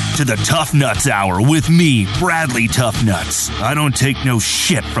in to the Tough Nuts Hour with me, Bradley Tough Nuts. I don't take no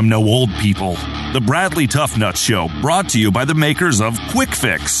shit from no old people. The Bradley Tough Nuts Show, brought to you by the makers of Quick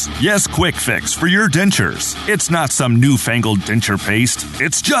Fix. Yes, Quick Fix for your dentures. It's not some newfangled denture paste.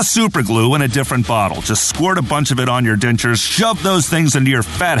 It's just super glue in a different bottle. Just squirt a bunch of it on your dentures, shove those things into your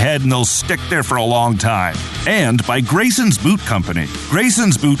fat head, and they'll stick there for a long time. And by Grayson's Boot Company.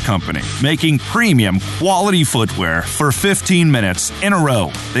 Grayson's Boot Company, making premium quality footwear for 15 minutes in a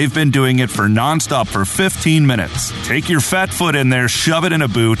row. They've been doing it for nonstop for 15 minutes. Take your fat foot in there, shove it in a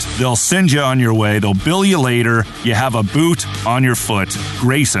boot. They'll send you on your way. They'll bill you later. You have a boot on your foot.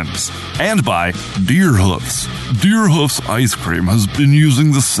 Grayson's. And by Deer Hoofs. Deer Hoofs ice cream has been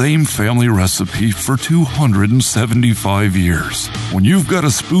using the same family recipe for 275 years. When you've got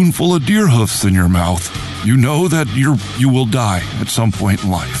a spoonful of deer hoofs in your mouth, you know that you will die at some point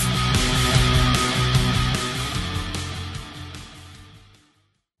in life.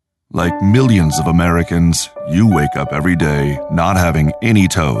 Like millions of Americans, you wake up every day not having any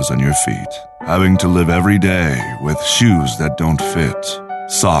toes on your feet, having to live every day with shoes that don't fit.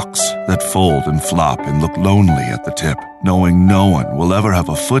 Socks that fold and flop and look lonely at the tip, knowing no one will ever have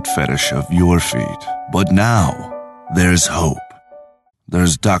a foot fetish of your feet. But now, there's hope.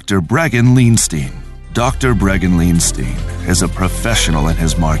 There's Dr. Bregan Leanstein. Dr. Bregan Leanstein is a professional in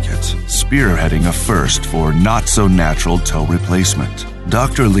his market, spearheading a first for not-so-natural toe replacement.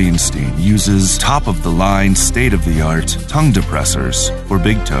 Dr. Leanstein uses top-of-the-line, state-of-the-art tongue depressors for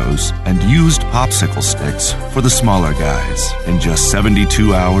big toes and used popsicle sticks for the smaller guys. In just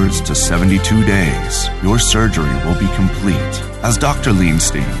 72 hours to 72 days, your surgery will be complete, as Dr.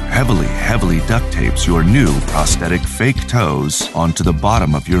 Leanstein heavily duct tapes your new prosthetic fake toes onto the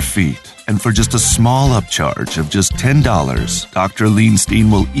bottom of your feet. And for just a small upcharge of just $10, Dr.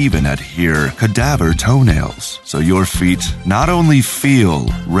 Leanstein will even adhere cadaver toenails, so your feet not only feel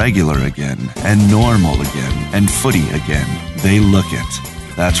regular again, and normal again, and footy again, they look it.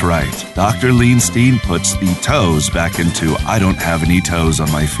 That's right, Dr. Leanstein puts the toes back into I don't have any toes on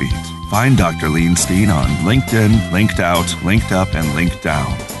my feet. Find Dr. Leanstein on LinkedIn, Linked Out, Linked Up, and Linked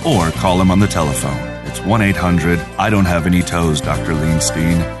Down. Or call him on the telephone. It's 1-800-I-don't-have-any-toes,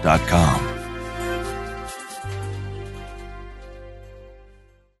 drleanstein.com.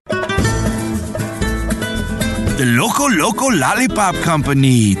 The Loco Lollipop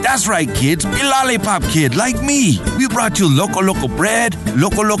Company. That's right, kids. Be Lollipop Kid like me. We brought you Loco bread,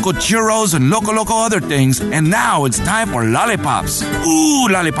 Loco churros, and Loco other things. And now it's time for lollipops. Ooh,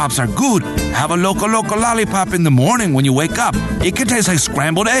 lollipops are good. Have a Loco lollipop in the morning when you wake up. It can taste like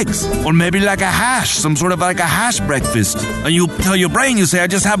scrambled eggs. Or maybe like a hash, some sort of like a hash breakfast. And you tell your brain, you say, I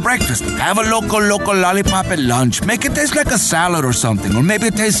just have breakfast. Have a Loco lollipop at lunch. Make it taste like a salad or something. Or maybe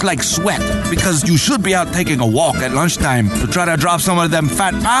it tastes like sweat. Because you should be out taking a walk at lunchtime to try to drop some of them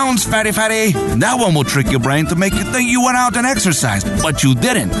fat pounds, fatty. And that one will trick your brain to make you think you went out and exercised. But you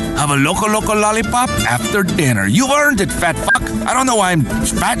didn't. Have a Loco lollipop after dinner. You've earned it, fat fuck. I don't know why I'm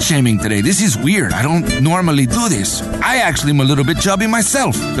fat shaming today. This is weird. I don't normally do this. I actually am a little bit chubby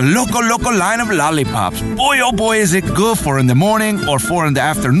myself. The Loco line of lollipops. Boy, oh boy, is it good for in the morning, or for in the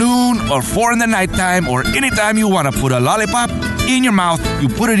afternoon, or for in the nighttime, or anytime you want to put a lollipop in your mouth. You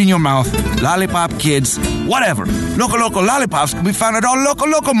put it in your mouth. Lollipop kids, whatever. Loco lollipops can be found at all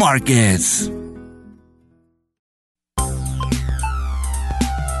Loco markets.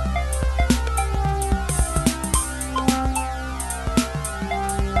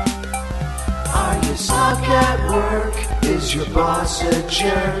 Are you stuck at work? Is your boss a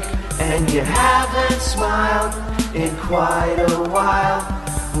jerk? And you haven't smiled in quite a while?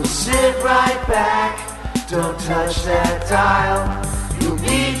 We'll sit right back. Don't touch that dial. You'll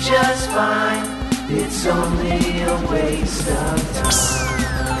be just fine. It's only a waste of time.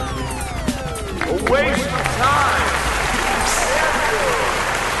 A waste of time.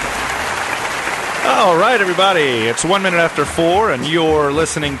 All right, everybody. It's 1 minute after 4, and you're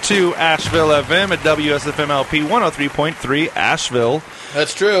listening to Asheville FM at WSFMLP 103.3 Asheville.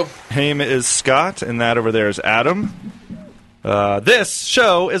 That's true. Name is Scott, and that over there is Adam. This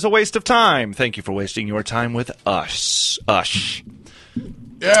show is a waste of time. Thank you for wasting your time with us.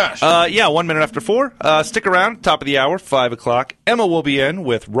 Yes. 1 minute after 4. Stick around, top of the hour, 5 o'clock. Emma will be in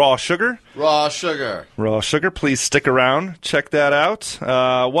with Raw Sugar. Raw Sugar. Please stick around. Check that out.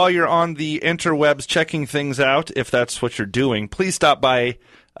 While you're on the interwebs checking things out, if that's what you're doing, please stop by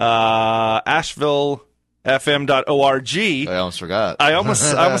AshevilleFM.org. I almost forgot. I almost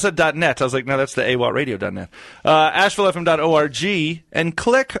said .net. I was like, no, that's the AWattRadio.net. AshevilleFM.org, and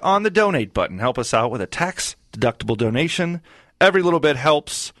click on the donate button. Help us out with a tax-deductible donation. Every little bit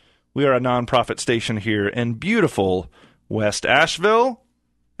helps. We are a nonprofit station here in beautiful West Asheville,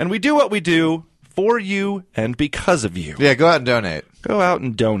 and we do what we do for you and because of you. Yeah, go out and donate. Go out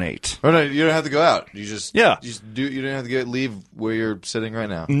and donate. Oh, no, you don't have to go out. You just You don't have to leave where you're sitting right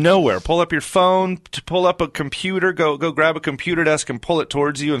now. Nowhere. Pull up your phone, pull up a computer, go grab a computer desk and pull it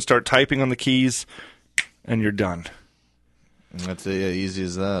towards you and start typing on the keys, and you're done. That's easy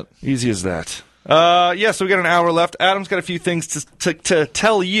as that. Easy as that. So we got an hour left. Adam's got a few things to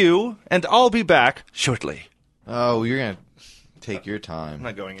tell you, and I'll be back shortly. Oh, you're going to take your time. I'm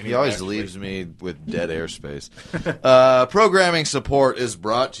not going anywhere. He always leaves me with dead airspace. Programming support is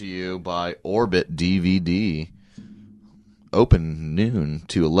brought to you by Orbit DVD. Open noon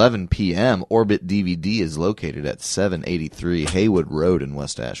to 11 p.m. Orbit DVD is located at 783 Haywood Road in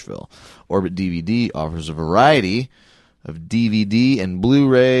West Asheville. Orbit DVD offers a variety of DVD and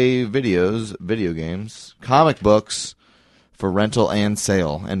Blu-ray videos, video games, comic books for rental and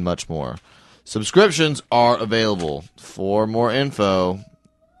sale, and much more. Subscriptions are available. For more info...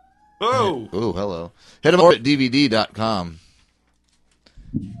 Oh, hello. Hit them up at DVD.com.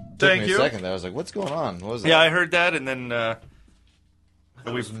 Thank Took me you. a second there. I was like, what's going on? What was that? Yeah, I heard that, and then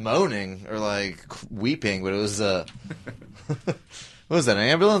It was moaning or like weeping, but it was what was that, an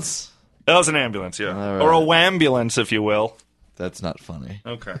ambulance? That was an ambulance, yeah. Right. Or a wambulance, if you will. That's not funny.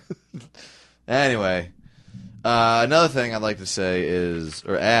 Okay. Anyway, another thing I'd like to say is,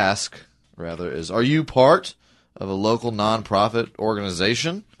 or ask, rather, is are you part of a local nonprofit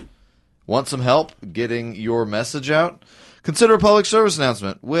organization? Want some help getting your message out? Consider a public service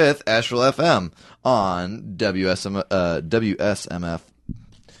announcement with Asheville FM on WSMF.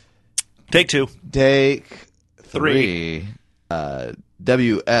 Take 2. Take 3.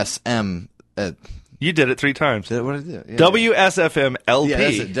 WSM. You did it 3 times. What did I do? Yeah, WSFM LP. Yeah,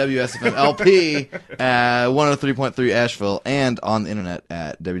 that's it. WSFM LP, 103.3 Asheville, and on the internet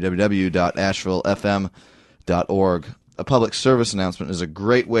at www.ashevillefm.org. A public service announcement is a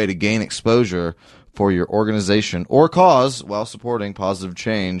great way to gain exposure for your organization or cause while supporting positive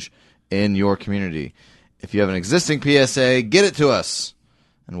change in your community. If you have an existing PSA, get it to us,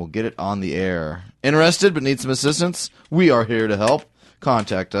 and we'll get it on the air. Interested but need some assistance? We are here to help.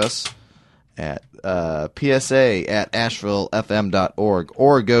 Contact us at psa@ashevillefm.org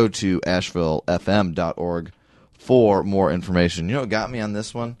or go to ashevillefm.org for more information. You know what got me on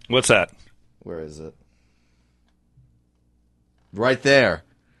this one? What's that? Where is it? Right there.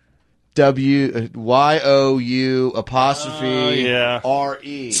 WYOU apostrophe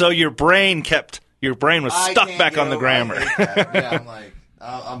RE. So your brain was stuck back on the grammar. Yeah,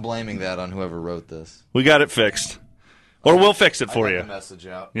 I'm blaming that on whoever wrote this. We got it fixed. Or we'll fix it for you. Get the message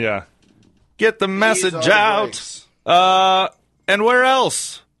out. Yeah. Get the message out. And where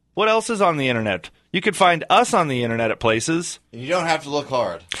else? What else is on the internet? You can find us on the internet at places. You don't have to look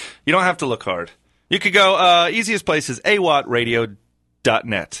hard. You don't have to look hard. You could go, easiest place is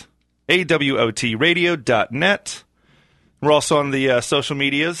awotradio.net. AWOTradio.net. We're also on the social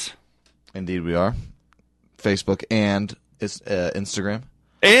medias. Indeed we are. Facebook and Instagram.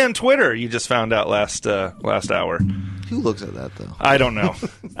 And Twitter, you just found out last hour. Who looks at that, though? I don't know.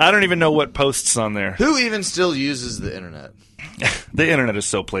 I don't even know what posts on there. Who even still uses the internet? The internet is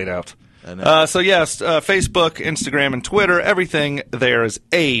so played out. So yes, Facebook, Instagram, and Twitter, everything there is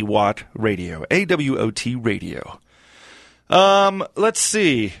AWOT Radio. AWOT Radio. Let's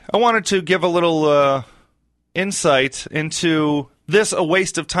see. I wanted to give a little insight into this A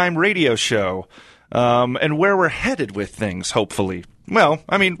Waste of Time radio show and where we're headed with things, hopefully. Well,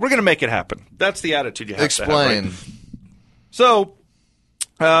 I mean, we're going to make it happen. That's the attitude you have to have. Explain. Right? So,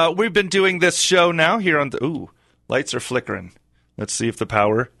 we've been doing this show now here on the... Ooh, lights are flickering. Let's see if the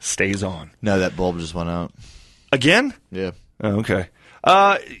power stays on. No, that bulb just went out. Again? Yeah. Oh, okay.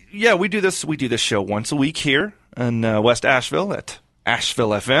 Yeah, we do this show once a week here in West Asheville at Asheville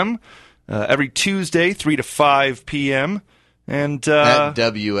FM. Every Tuesday, 3 to 5 p.m. And at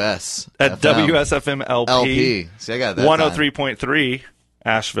WS. At WSFM LP. See, I got that 103.3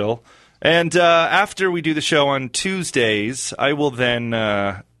 Asheville. And after we do the show on Tuesdays, I will then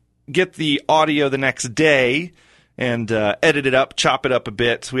get the audio the next day and edit it up, chop it up a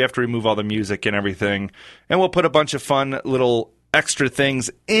bit. We have to remove all the music and everything. And we'll put a bunch of fun little extra things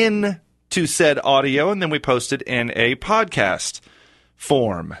into said audio, and then we post it in a podcast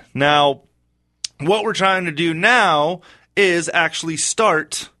form. Now, what we're trying to do now is actually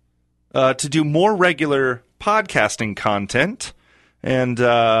start to do more regular podcasting content. And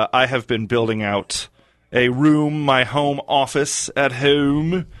I have been building out a room, my home office at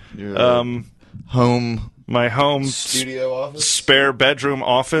home. My home studio office? Spare bedroom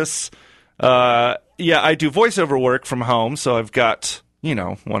office. Yeah, I do voiceover work from home, so I've got,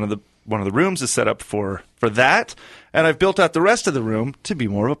 one of the rooms is set up for that, and I've built out the rest of the room to be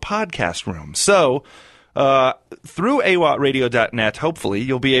more of a podcast room. So, through awotradio.net, hopefully,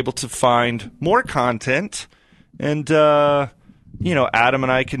 you'll be able to find more content, and Adam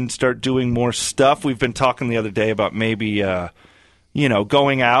and I can start doing more stuff. We've been talking the other day about maybe,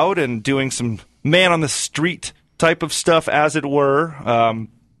 going out and doing some man-on-the-street type of stuff, as it were.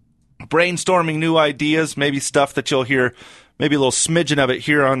 Brainstorming new ideas, maybe stuff that you'll hear, maybe a little smidgen of it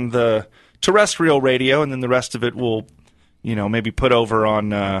here on the terrestrial radio, and then the rest of it will, maybe put over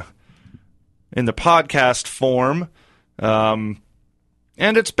on in the podcast form. And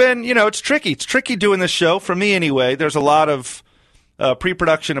it's been, it's tricky. It's tricky doing this show, for me anyway. There's a lot of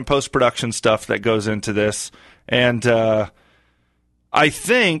pre-production and post-production stuff that goes into this. And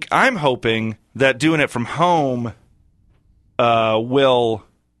I'm hoping that doing it from home will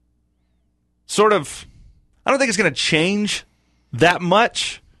sort of, I don't think it's going to change that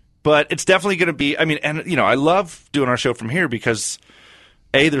much, but it's definitely going to be, I love doing our show from here because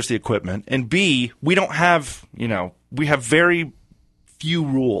A, there's the equipment, and B, we don't have, we have very few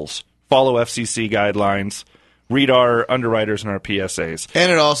rules. Follow FCC guidelines. read our underwriters and our PSAs.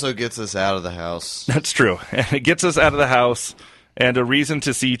 And it also gets us out of the house. That's true. And it gets us out of the house and a reason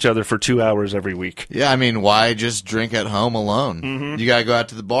to see each other for 2 hours every week. Yeah, I mean, why just drink at home alone? Mm-hmm. You got to go out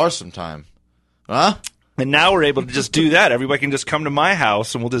to the bar sometime. Huh? And now we're able to just do that. Everybody can just come to my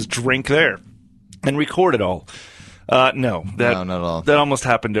house and we'll just drink there and record it all. No, not at all. That almost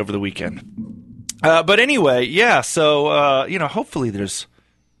happened over the weekend. But anyway, yeah, so, hopefully there's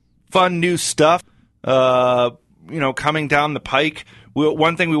fun new stuff, coming down the pike.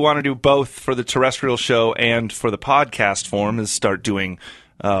 One thing we want to do both for the terrestrial show and for the podcast form is start doing,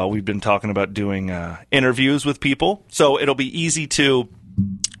 we've been talking about doing interviews with people. So it'll be easy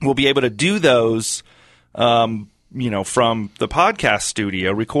we'll be able to do those, from the podcast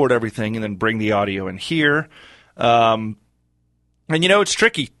studio, record everything, and then bring the audio in here. And it's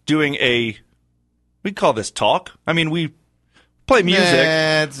tricky doing we call this talk. I mean, we play music.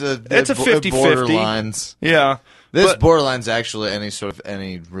 Yeah, it's a 50-50. Borderlines. Yeah. This borderline's actually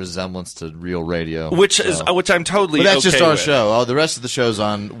any resemblance to real radio. Which I'm totally But that's okay just our with. show. Oh, the rest of the show's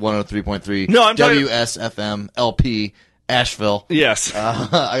on 103.3 No, I'm talking- WSFM LP Asheville. Yes.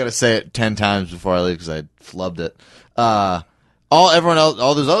 I got to say it 10 times before I leave because I flubbed it. Everyone else,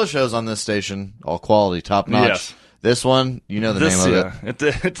 all those other shows on this station, all quality, top notch. Yes. This one, you know the name of it.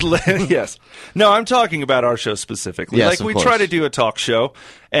 It's yes. No, I'm talking about our show specifically. Yes, like of we course. try to do a talk show,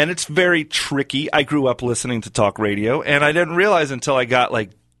 and it's very tricky. I grew up listening to talk radio, and I didn't realize until I got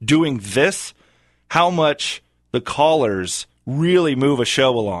doing this how much the callers really move a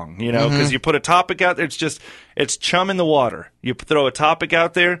show along. Because you put a topic out there, it's chum in the water. You throw a topic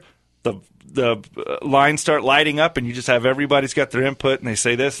out there, the lines start lighting up, and you just have everybody's got their input, and they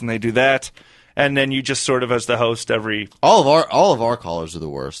say this and they do that. And then you just sort of, as the host, all of our callers are the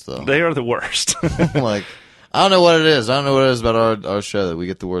worst, though. They are the worst. I don't know what it is. I don't know what it is about our show that we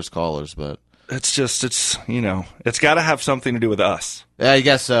get the worst callers, but it's got to have something to do with us. Yeah, I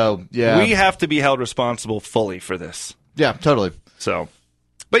guess so. Yeah, we have to be held responsible fully for this. Yeah, totally. So,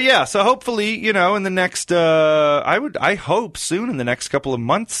 but yeah, so hopefully, in the next, I hope soon in the next couple of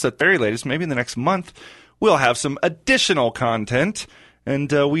months, at very latest, maybe in the next month, we'll have some additional content.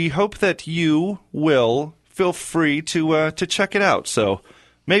 And we hope that you will feel free to check it out. So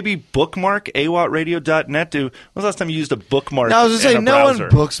maybe bookmark awatradio.net. When was the last time you used a bookmark? No, I was going to say, no browser?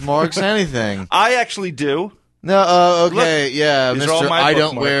 one bookmarks anything. I actually do. No, okay, Look, yeah, these are all Mister. my I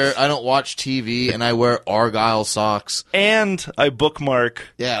bookmarks. don't watch TV, and I wear Argyle socks. And I bookmark.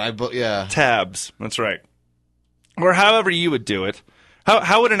 Yeah, tabs. That's right. Or however you would do it.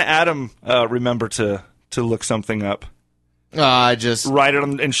 How would an Adam remember to look something up? I just write it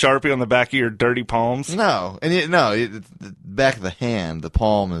in Sharpie on the back of your dirty palms. No, and the back of the hand, the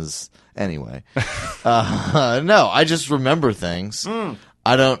palm is anyway. No, I just remember things.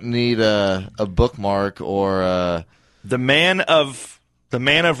 I don't need a bookmark or the man of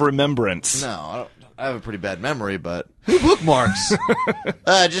remembrance. No, I have a pretty bad memory, but who bookmarks?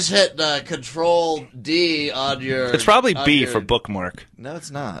 Just hit Control D on your. It's probably B for bookmark. No,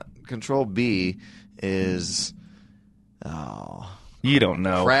 it's not. Control B is. Oh, you don't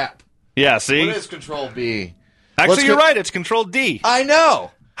know. Crap. Yeah, see? What is Control B? Actually, you're right. It's Control D. I know.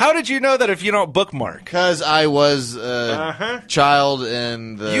 How did you know that if you don't bookmark? Because I was a child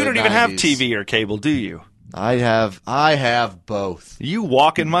in the You don't 90s. even have TV or cable, do you? I have both. You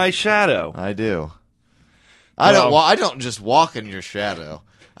walk in my shadow. I do. I don't just walk in your shadow.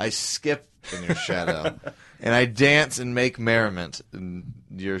 I skip in your shadow. And I dance and make merriment in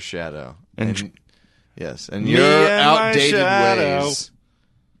your shadow. And yes, and your outdated ways.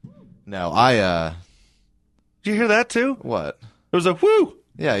 No, Did you hear that too? What? There was a whoo.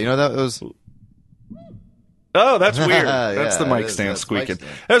 Yeah, you know that was. Oh, that's weird. Yeah, That's the mic stand squeaking.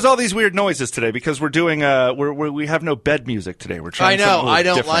 There's all these weird noises today because we're doing we have no bed music today. We're trying. I know. something I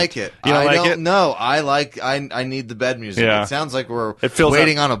don't different. like it. You don't like it? No, I need the bed music. Yeah. It sounds like we're fills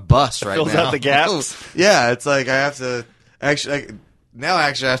waiting out- on a bus right now. fills out the gaps. Yeah, it's like I have to actually. Now I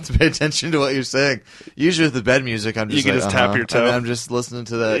actually have to pay attention to what you're saying. Usually with the bed music, I'm just You can like, just tap your toe. and I'm just listening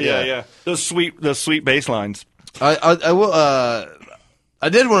to that. Yeah. Those sweet bass lines. I will. I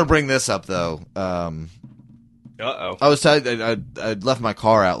did want to bring this up though. Uh-oh. I was I left my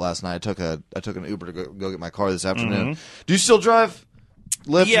car out last night. I took an Uber to go get my car this afternoon. Do you still drive?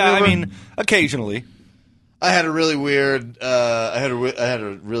 Lyft? Yeah, Uber? I mean, occasionally. I had a really weird. I had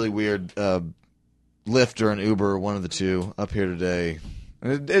a really weird Lyft or an Uber, one of the two, up here today.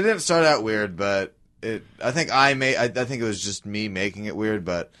 And it didn't start out weird, but I think I think it was just me making it weird,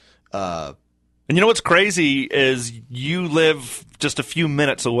 but. And you know what's crazy is you live just a few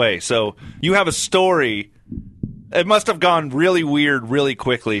minutes away, so you have a story It must have gone really weird really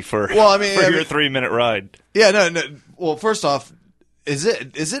quickly for your 3-minute ride. Yeah, no. Well, first off, is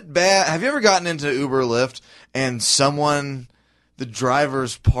it bad? Have you ever gotten into Uber or Lyft and the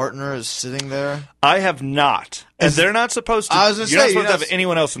driver's partner is sitting there? I have not. And they're not supposed to. I was going to say, you're not supposed to have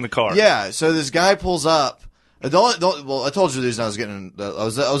anyone else in the car. Yeah, so this guy pulls up. I told you the reason I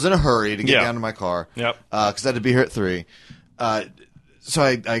was in a hurry to get down to my car. Yep. Because I had to be here at 3. So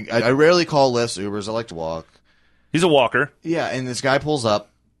I rarely call Lyfts, Ubers. I like to walk. He's a walker. Yeah, and this guy pulls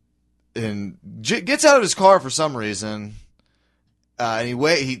up and gets out of his car for some reason, and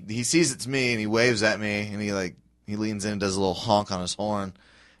he sees it's me and he waves at me and he leans in and does a little honk on his horn.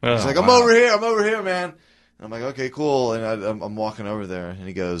 He's like, I'm over here, man. And I'm like, okay, cool. And I'm walking over there and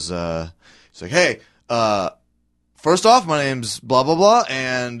he goes, he's like, hey, first off, my name's blah blah blah,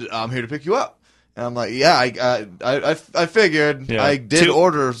 and I'm here to pick you up. And I'm like, yeah, I figured. Yeah. I did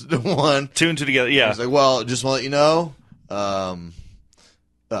order one. 2 and 2 together, yeah. He's like, well, just want to let you know,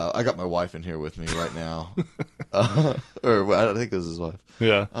 I got my wife in here with me right now. Or I think it was his wife.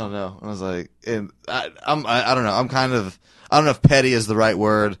 Yeah. I don't know. I was like, and I don't know. I don't know if petty is the right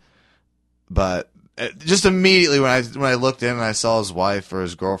word, but just immediately when I looked in and I saw his wife or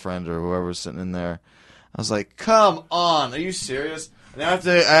his girlfriend or whoever was sitting in there, I was like, come on, are you serious? Now I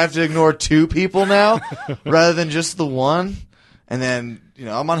have to ignore 2 people now rather than just the one. And then,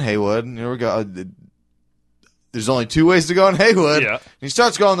 I'm on Haywood, and here we go. There's only 2 ways to go on Haywood. Yeah. And he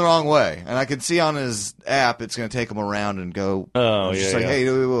starts going the wrong way. And I can see on his app it's going to take him around and go. Oh, just yeah. Hey,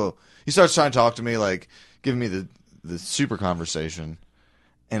 whoa. He starts trying to talk to me, like, giving me the super conversation.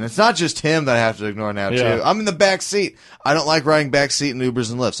 And it's not just him that I have to ignore now, too. I'm in the back seat. I don't like riding back seat in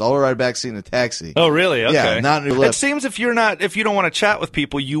Ubers and Lyfts. I'll ride back seat in a taxi. Oh, really? Okay. Yeah, not in a Lyft. It seems if you don't want to chat with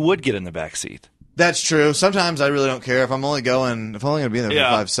people, you would get in the back seat. That's true. Sometimes I really don't care. If I'm only going to be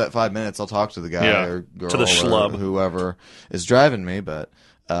there for 5 minutes, I'll talk to the guy or girl to the schlub. or whoever is driving me. But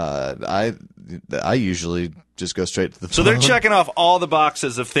I usually just go straight to the phone. So they're checking off all the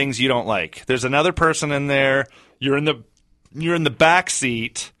boxes of things you don't like. There's another person in there. You're in the back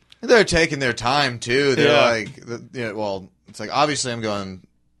seat. They're taking their time too. They're it's like obviously I'm going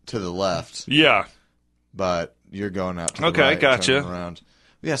to the left. Yeah, but you're going out to the right. Gotcha. Around.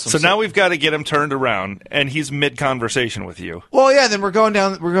 Yeah, so now we've got to get him turned around, and he's mid-conversation with you. Well, yeah. Then we're going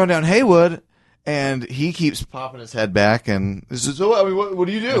down Haywood, and he keeps popping his head back, and says, "So, what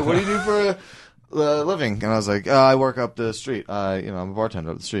do you do? What do you do for a living?" And I was like, "I work up the street. I'm a bartender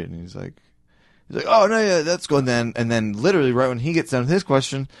up the street." And he's like, "Oh no, yeah, that's good." And then literally right when he gets done with his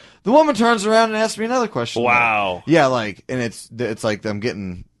question, the woman turns around and asks me another question. Wow. Yeah, and it's like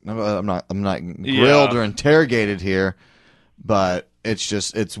I'm not grilled or interrogated here, but it's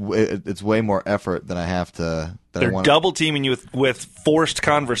just it's way more effort than I have to. They're double teaming you with forced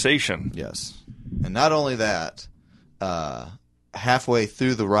conversation. Yes, and not only that, halfway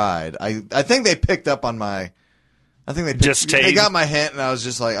through the ride, I think they picked up on my. They got my hint, and I was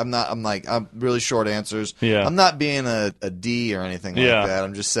just like, I'm really short answers. Yeah. I'm not being a D or anything like that.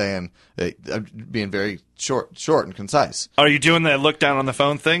 I'm just saying, I'm being very short and concise. Are you doing that look down on the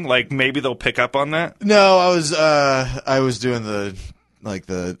phone thing? Like maybe they'll pick up on that? No, I was doing the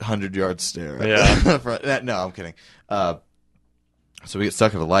 100-yard stare. Yeah. No, I'm kidding. So we get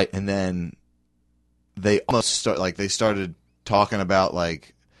stuck at a light, and then they almost they started talking about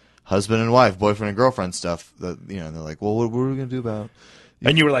husband and wife, boyfriend and girlfriend stuff. And they're like, well, what are we going to do about?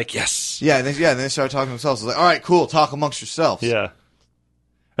 And you were like, yes. Yeah, and then they started talking to themselves. I was like, all right, cool, talk amongst yourselves. Yeah.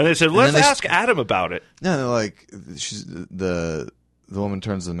 And they said, let's ask Adam about it. No, they're like, the woman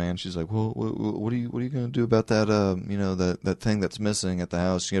turns to the man. She's like, well, what are you going to do about that? That thing that's missing at the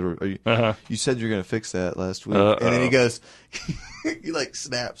house. You said you were going to fix that last week. And then he goes, he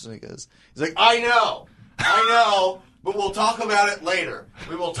snaps and he's like, I know. But we'll talk about it later.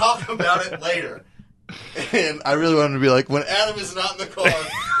 We will talk about it later. And I really wanted to be like, when Adam is not in the car,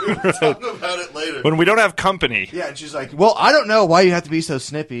 we will talk about it later. When we don't have company. Yeah, and she's like, well, I don't know why you have to be so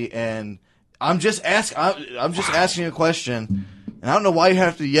snippy, and I'm just asking you a question, and I don't know why you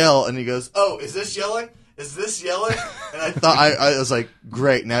have to yell. And he goes, oh, is this yelling? Is this yelling? And I thought, I was like,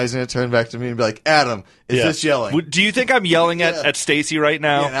 great, now he's going to turn back to me and be like, Adam, is this yelling? Do you think I'm yelling at Stacy right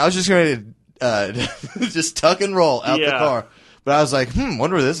now? Yeah, and I was just going to just tuck and roll out the car. But I was like,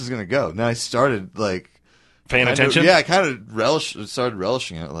 wonder where this is going to go. Then I started, paying attention? I kind of started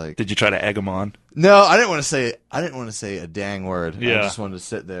relishing it. Did you try to egg him on? No, I didn't want to say a dang word. Yeah. I just wanted to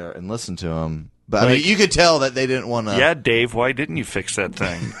sit there and listen to him. But, I mean, you could tell that they didn't want to... Yeah, Dave, why didn't you fix that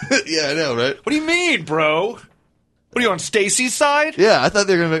thing? Yeah, I know, right? What do you mean, bro? What are you, on Stacy's side? Yeah, I thought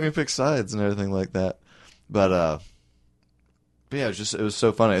they were going to make me pick sides and everything like that. But But yeah, it was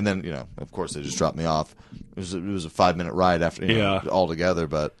so funny. And then, of course, they just dropped me off. It was a 5-minute ride after, all together.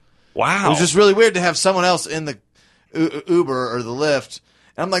 But wow, it was just really weird to have someone else in the Uber or the Lyft.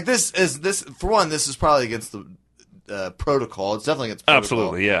 And I'm like, this for one, this is probably against the protocol. It's definitely against protocol.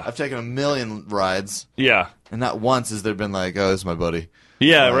 Absolutely, yeah. I've taken a million rides. Yeah. And not once has there been like, oh, this is my buddy.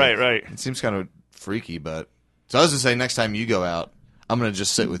 Yeah, right. It seems kind of freaky, but. So I was going to say, next time you go out, I'm going to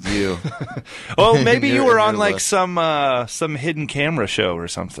just sit with you. Well, maybe you were on like some hidden camera show or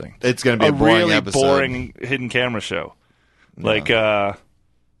something. It's going to be a boring really episode. boring hidden camera show. Like, yeah,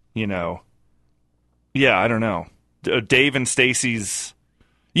 I don't know. Dave and Stacy's.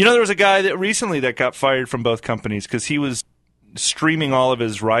 There was a guy that recently that got fired from both companies because he was streaming all of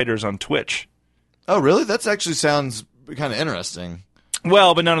his riders on Twitch. Oh, really? That actually sounds kind of interesting.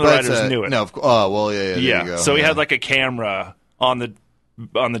 Well, but none of the riders knew it. No, well, yeah. There you go. So he had like a camera on the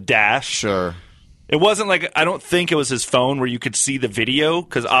dash. Sure. It wasn't like, I don't think it was his phone where you could see the video,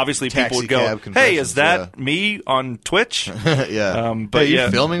 because obviously people would go, hey, is that me on Twitch? Yeah. But hey, are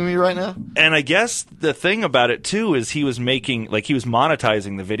you filming me right now? And I guess the thing about it, too, is he was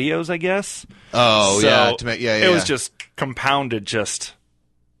monetizing the videos, I guess. Oh, so yeah. It was just compounded, just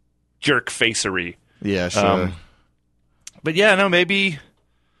jerk-facery. Yeah, sure. But yeah, no, maybe...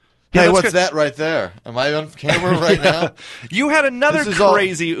 Hey, what's that right there? Am I on camera right now? You had another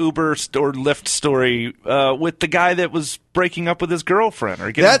crazy Uber or Lyft story with the guy that was breaking up with his girlfriend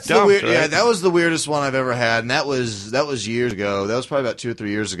or getting dumped, right? Yeah, that was the weirdest one I've ever had, and that was years ago. That was probably about 2 or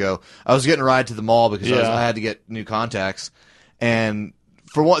 3 years ago. I was getting a ride to the mall because I had to get new contacts, and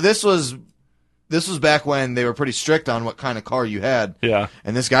for one, this was back when they were pretty strict on what kind of car you had. Yeah,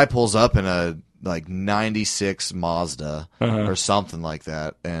 and this guy pulls up in a 96 Mazda or something like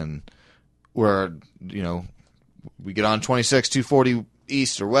that, and we get on 26 240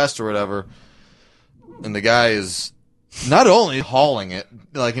 east or west or whatever, and the guy is not only hauling it,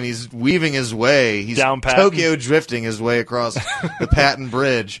 and he's weaving his way, he's down Patton. Tokyo drifting his way across the Patton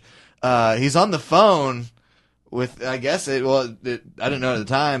Bridge. He's on the phone with, I guess I didn't know at the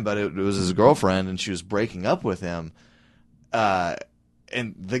time, but it was his girlfriend, and she was breaking up with him.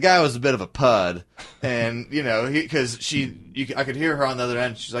 And the guy was a bit of a pud, and because I could hear her on the other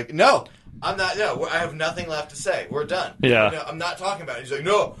end. She's like, "No, I'm not. No, I have nothing left to say. We're done. Yeah, I'm not talking about it." He's like,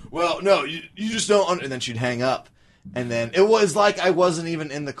 "No, well, no, you just don't." And then she'd hang up, and then it was like I wasn't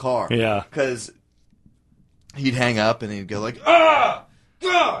even in the car. Yeah, because he'd hang up and he'd go like, "Ah,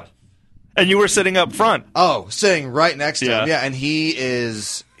 God!" And you were sitting up front. Oh, sitting right next to him. Yeah, and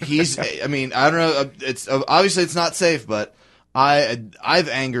he's. I mean, I don't know. It's obviously it's not safe, but. I've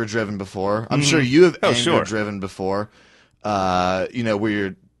anger driven before. I'm sure you have anger driven before. Where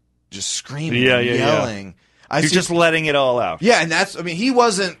you're just screaming, and yelling. Yeah. You're just letting it all out. Yeah, and that's. I mean, he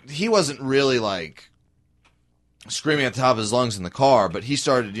wasn't really like screaming at the top of his lungs in the car, but he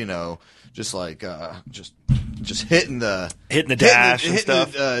started, just like just hitting the dash, and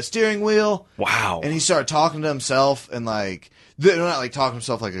hitting the steering wheel. Wow! And he started talking to himself and not like talking to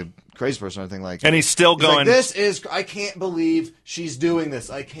himself like a crazy person or anything like that. And he's still going, like, I can't believe she's doing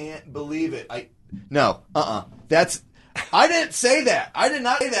this. I can't believe it. I didn't say that. I did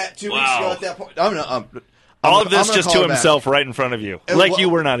not say that 2 weeks ago at that point. All of this just to himself right in front of you. Like you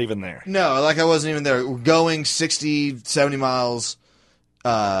were not even there. No, like I wasn't even there. We're going 60, 70 miles,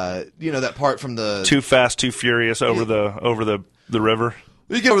 that part from the... Too Fast, Too Furious over the river.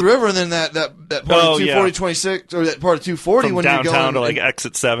 You get over the river, and then that part of 240, 26, or that part of 240 from when downtown you're going to like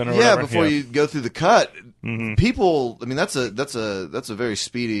exit 7 or whatever. Before you go through the cut, people. I mean, that's a very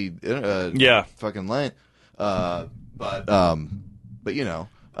speedy fucking lane.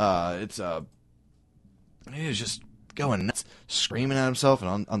 He was just going nuts, screaming at himself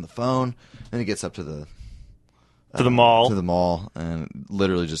and on the phone. Then he gets up to the mall, and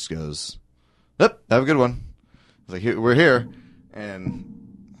literally just goes, "Yep, have a good one." I was like, "We're here," and.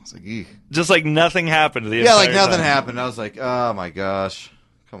 Like, eek. Just like nothing happened to the entire like nothing time. happened. I was like, oh my gosh,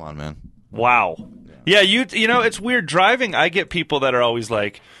 come on, man. Wow. Yeah, it's weird driving. I get people that are always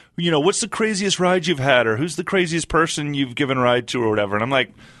like, what's the craziest ride you've had, or who's the craziest person you've given a ride to, or whatever. And I'm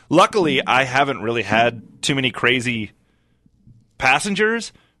like, luckily, I haven't really had too many crazy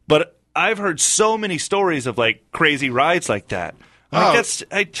passengers, but I've heard so many stories of like crazy rides like that. I guess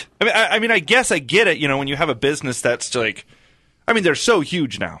I get it. When you have a business that's like. I mean, they're so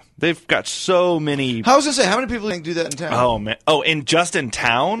huge now. They've got so many. I was gonna say, how many people do that in town? Oh man! Oh, just in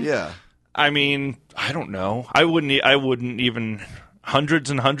town? Yeah. I mean, I don't know. I wouldn't even hundreds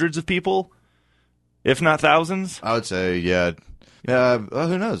and hundreds of people, if not thousands. I would say, yeah.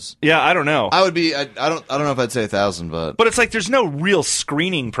 Who knows? Yeah, I don't know. I would be. I don't know if I'd say 1,000, but it's like there's no real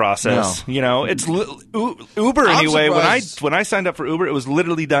screening process. No. You know, it's Uber anyway. When I signed up for Uber, it was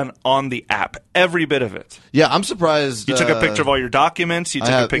literally done on the app, every bit of it. Yeah, I'm surprised. You took a picture of all your documents. You took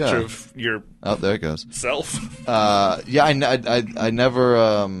a picture of your there it goes self. Yeah, I never.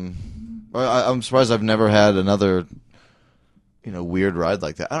 I'm surprised I've never had another, weird ride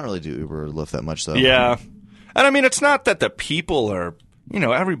like that. I don't really do Uber or Lyft that much though. Yeah. And I mean, it's not that the people are,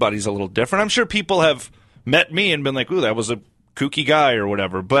 everybody's a little different. I'm sure people have met me and been like, ooh, that was a kooky guy or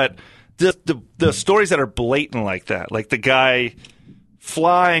whatever. But the stories that are blatant like that, like the guy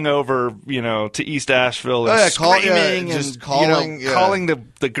flying over, to East Asheville and screaming and calling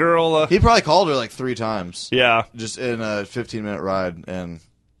the girl. He probably called her like 3 times. Yeah. Just in a 15-minute ride. And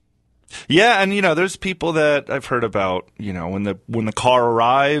yeah, and there's people that I've heard about, when the car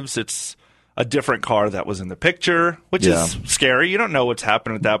arrives, it's a different car that was in the picture, which is scary. You don't know what's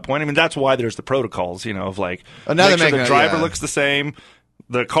happening at that point. I mean, that's why there's the protocols, of like, make sure the driver looks the same,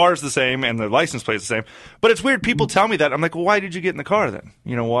 the car's the same, and the license plate's the same. But it's weird. People tell me that. I'm like, well, why did you get in the car then?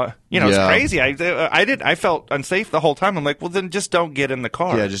 You know what? It's crazy. I felt unsafe the whole time. I'm like, well, then just don't get in the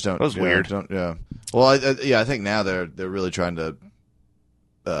car. Yeah, just don't. That was weird. Well, I think now they're really trying to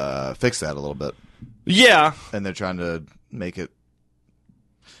fix that a little bit. Yeah. And they're trying to make it.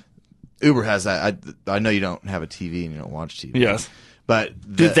 Uber has that. I know you don't have a TV and you don't watch TV. Yes. But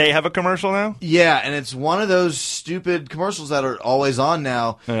did they have a commercial now? Yeah, and it's one of those stupid commercials that are always on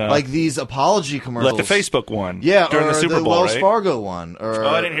now, like these apology commercials. Like the Facebook one. Yeah, during or the Super Bowl, Wells Fargo one. Or,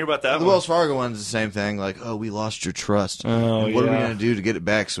 I didn't hear about that one. The Wells Fargo one's the same thing. Like, oh, we lost your trust. Oh, what are we going to do to get it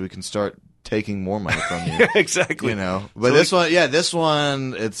back so we can start taking more money from you? Exactly. But so this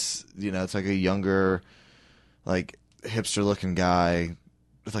one, it's it's like a younger, like hipster-looking guy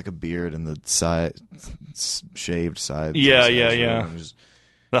with like a beard and the shaved side. Yeah.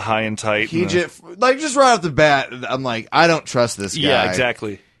 The high and tight. He just right off the bat, I'm like, I don't trust this guy. Yeah,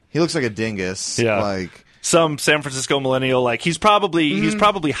 exactly. He looks like a dingus. Yeah. Like some San Francisco millennial. Like he's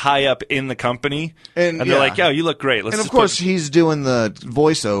probably high up in the company, and they're like, "Oh, you look great." And of course, he's doing the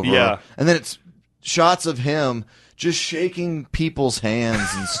voiceover. Yeah. And then it's shots of him just shaking people's hands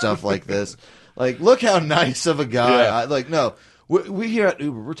and stuff like this. Like, look how nice of a guy. Yeah. No. We here at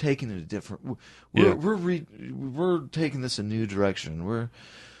Uber, we're taking it a different. We're taking this a new direction.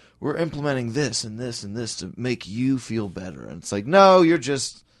 We're implementing this and this and this to make you feel better. And it's like, no,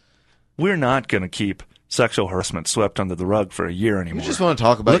 we're not going to keep sexual harassment swept under the rug for a year anymore. You just want to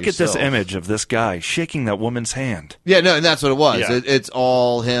talk about. Look at this image of this guy shaking that woman's hand. Yeah, no, and that's what it was. Yeah. It's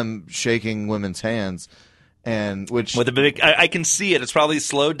all him shaking women's hands. And which with a big, I can see it. It's probably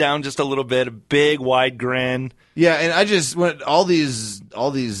slowed down just a little bit. A big wide grin. Yeah, and I just all these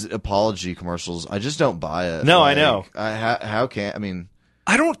apology commercials. I just don't buy it. No, I know. How can I mean?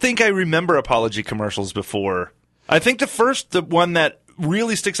 I don't think I remember apology commercials before. I think the one that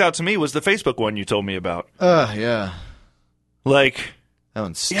really sticks out to me was the Facebook one you told me about. Yeah. Like that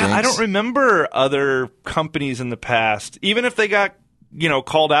one stinks. Yeah, I don't remember other companies in the past, even if they got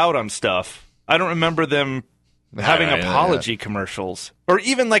called out on stuff. I don't remember them having apology commercials, or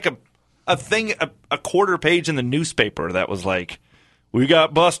even like a thing, a quarter page in the newspaper that was like, "We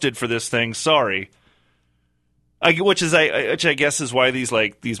got busted for this thing. Sorry." Which I guess is why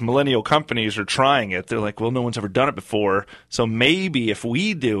these millennial companies are trying it. They're like, well, no one's ever done it before, so maybe if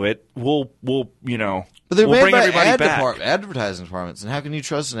we do it, we'll But we'll they're made bring by everybody back. advertising departments, and how can you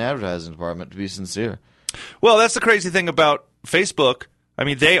trust an advertising department to be sincere? Well, that's the crazy thing about Facebook. I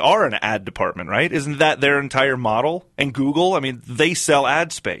mean, they are an ad department, right? Isn't that their entire model? And Google, I mean, they sell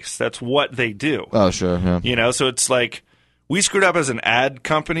ad space. That's what they do. Oh, sure, yeah. So it's like we screwed up as an ad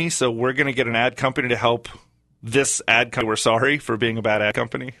company, so we're going to get an ad company to help this ad company. We're sorry for being a bad ad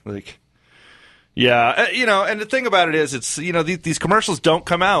company. Like, yeah, and the thing about it is, it's these commercials don't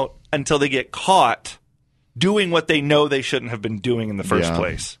come out until they get caught doing what they know they shouldn't have been doing in the first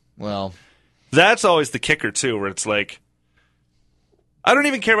place. Well, that's always the kicker too, where it's like, I don't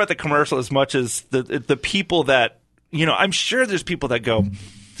even care about the commercial as much as the people that, I'm sure there's people that go,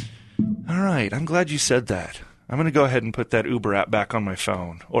 all right, I'm glad you said that. I'm going to go ahead and put that Uber app back on my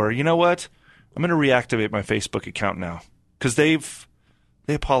phone. Or, you know what? I'm going to reactivate my Facebook account now. Because they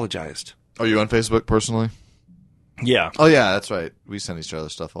apologized. Are you on Facebook personally? Yeah. Oh, yeah, that's right. We send each other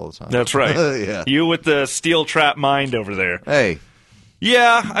stuff all the time. That's right. Yeah. You with the steel trap mind over there. Hey.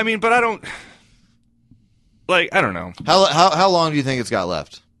 Yeah, I mean, but I don't... I don't know. How long do you think it's got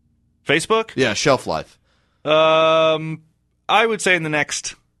left? Facebook? Yeah, shelf life. I would say in the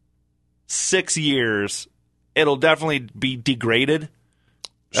next 6 years, it'll definitely be degraded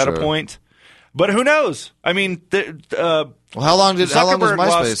at a point. But who knows? I mean, Well, how long was Zuckerberg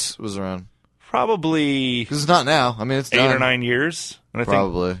MySpace was around? Probably because it's not now. I mean, it's 8 done. or 9 years. And I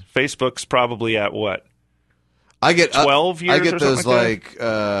Probably. think Facebook's probably at what? I get 12 years. I get or those something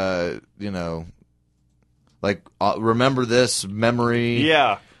like remember this memory.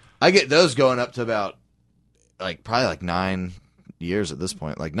 Yeah, I get those going up to about probably 9 years at this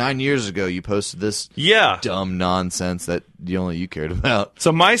point. Like 9 years ago, you posted this dumb nonsense that only you cared about.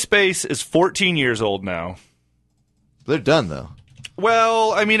 So MySpace is 14 years old now. They're done though.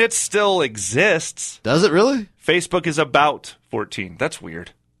 Well, I mean, it still exists. Does it really? Facebook is about 14. That's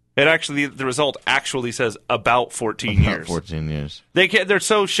weird. It actually, the result actually says about 14 years. 14 years. They're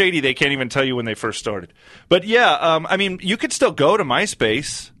so shady they can't even tell you when they first started. But yeah, I mean, you could still go to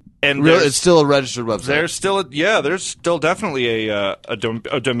MySpace and really, it's still a registered website. There's still definitely a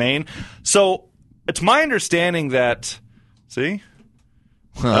domain. So it's my understanding that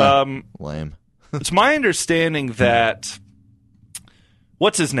lame. It's my understanding that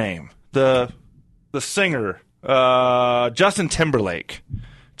what's his name? The singer, Justin Timberlake.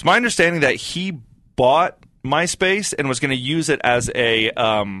 It's my understanding that he bought MySpace and was going to use it as a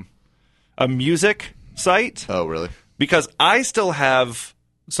music site. Oh, really? Because I still have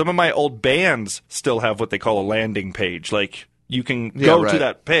some of my old bands still have what they call a landing page. Like you can go to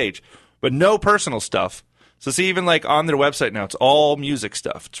that page, but no personal stuff. So see, even like on their website now, it's all music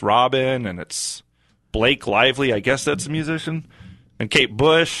stuff. It's Robin and it's Blake Lively. I guess that's a musician, and Kate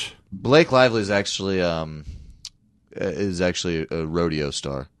Bush. Blake Lively is actually a rodeo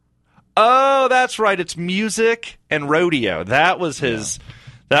star. Oh, that's right. It's music and rodeo. That was his.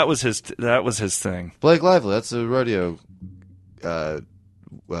 That was his thing. Blake Lively. That's a rodeo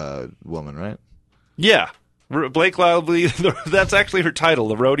woman, right? Yeah, Blake Lively. That's actually her title,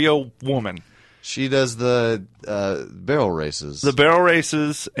 the rodeo woman. She does the barrel races. The barrel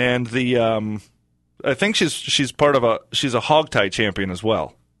races and the. I think she's she's a hogtie champion as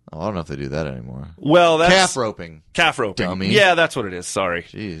well. Oh, I don't know if they do that anymore. Well, that's calf roping. Calf roping. Dummy. Yeah, that's what it is. Sorry.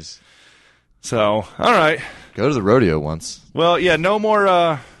 Jeez. So, all right. Go to the rodeo once. Well, yeah, no more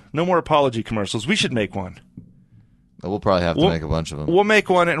apology commercials. We should make one. We'll probably have to make a bunch of them. We'll make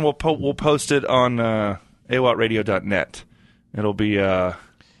one and we'll post it on awattradio.net. It'll be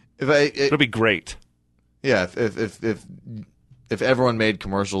it'll be great. Yeah, if everyone made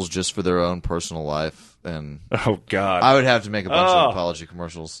commercials just for their own personal life, and oh god, I would have to make a bunch of apology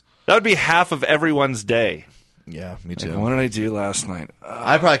commercials. That would be half of everyone's day. Yeah, me too. Like, what did I do last night?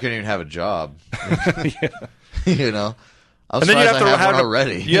 I probably couldn't even have a job. Yeah. You know, and then you'd have to have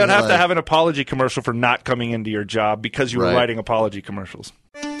already. You'd have to have an apology commercial for not coming into your job because you were writing apology commercials.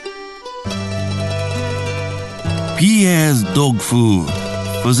 Pierre's Dog Food.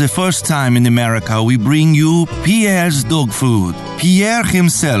 For the first time in America, we bring you Pierre's Dog Food. Pierre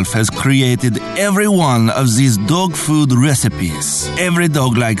himself has created every one of these dog food recipes. Every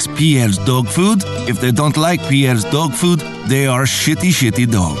dog likes Pierre's Dog Food. If they don't like Pierre's Dog Food, they are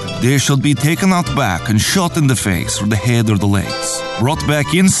shitty dog. They should be taken out back and shot in the face or the head or the legs. Brought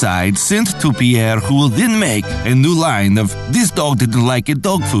back inside, sent to Pierre, who will then make a new line of, this dog didn't like it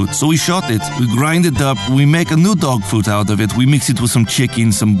dog food, so we shot it, we grind it up, we make a new dog food out of it, we mix it with some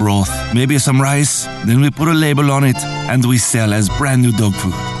chicken, some broth, maybe some rice, then we put a label on it, and we sell as brand new dog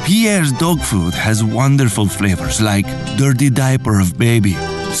food. Pierre's Dog Food has wonderful flavors like dirty diaper of baby,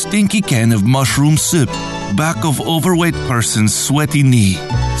 stinky can of mushroom soup, back of overweight person's sweaty knee,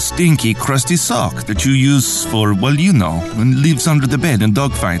 stinky crusty sock that you use for, well, you know, when leaves under the bed in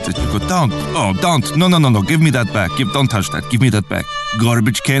dogfight that you go, don't, no, give me that back, don't touch that, give me that back.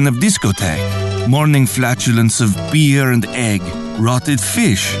 Garbage can of discotheque, morning flatulence of beer and egg, rotted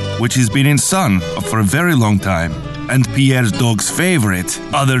fish, which has been in sun for a very long time, and Pierre's dog's favorite,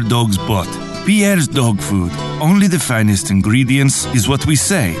 other dog's butt. Pierre's Dog Food. Only the finest ingredients is what we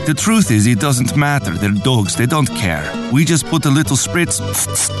say. The truth is, it doesn't matter. They're dogs. They don't care. We just put a little spritz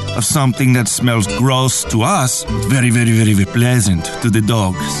of something that smells gross to us, very, very, very, very pleasant to the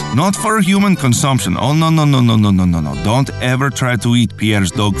dogs. Not for human consumption. Oh, no. Don't ever try to eat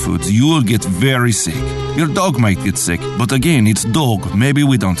Pierre's Dog Food. You will get very sick. Your dog might get sick, but again, it's dog. Maybe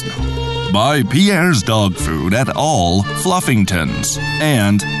we don't know. Buy Pierre's Dog Food at all Fluffingtons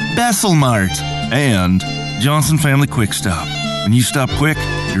and Besselmart and Johnson Family Quick Stop. When you stop quick,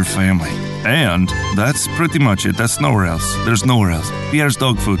 you're family. And that's pretty much it. That's nowhere else. There's nowhere else. Pierre's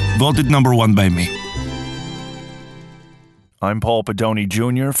Dog Food, voted #1 by me. I'm Paul Pedoni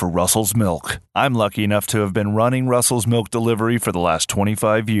Jr. for Russell's Milk. I'm lucky enough to have been running Russell's Milk Delivery for the last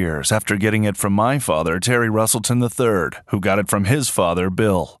 25 years after getting it from my father, Terry Russellton III, who got it from his father,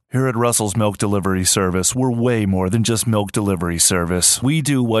 Bill. Here at Russell's Milk Delivery Service, we're way more than just milk delivery service. We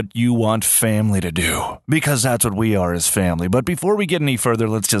do what you want family to do, because that's what we are as family. But before we get any further,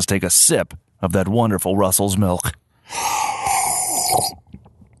 let's just take a sip of that wonderful Russell's milk.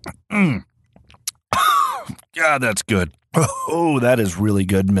 God, that's good. Oh, that is really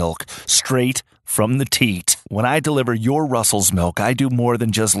good milk. Straight from the teat. When I deliver your Russell's milk, I do more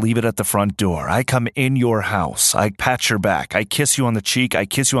than just leave it at the front door. I come in your house. I pat your back. I kiss you on the cheek. I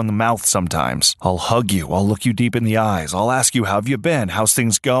kiss you on the mouth sometimes. I'll hug you. I'll look you deep in the eyes. I'll ask you, how have you been? How's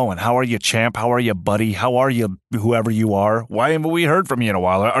things going? How are you, champ? How are you, buddy? How are you, whoever you are? Why haven't we heard from you in a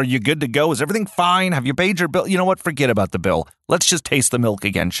while? Are you good to go? Is everything fine? Have you paid your bill? You know what? Forget about the bill. Let's just taste the milk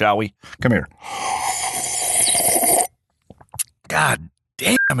again, shall we? Come here. God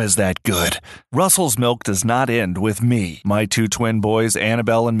damn, is that good. Russell's Milk does not end with me. My two twin boys,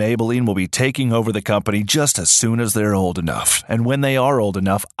 Annabelle and Maybelline, will be taking over the company just as soon as they're old enough. And when they are old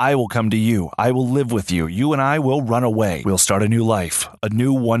enough, I will come to you. I will live with you. You and I will run away. We'll start a new life. A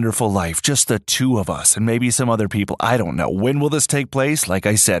new wonderful life. Just the two of us and maybe some other people. I don't know. When will this take place? Like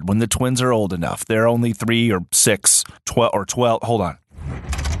I said, when the twins are old enough. They're only 3 or 6, 12 or 12. Hold on.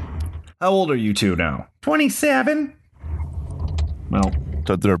 How old are you two now? 27. Well,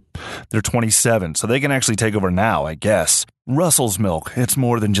 they're 27, so they can actually take over now, I guess. Russell's Milk, it's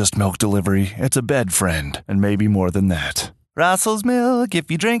more than just milk delivery. It's a bed friend, and maybe more than that. Russell's Milk, if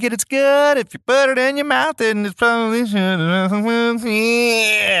you drink it, it's good. If you put it in your mouth, then it's probably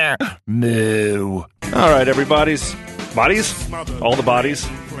yeah. Moo. All right, everybody's bodies, all the bodies.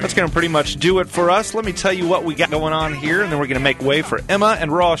 That's going to pretty much do it for us. Let me tell you what we got going on here, and then we're going to make way for Emma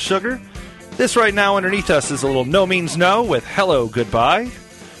and Raw Sugar. This right now underneath us is a little No Means No with Hello Goodbye.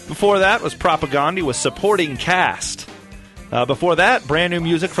 Before that was Propaganda with Supporting Cast. Before that, brand new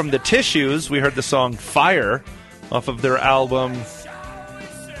music from The Tissues. We heard the song Fire off of their album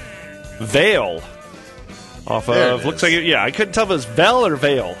Veil. Off of, looks like, I couldn't tell if it was Vel or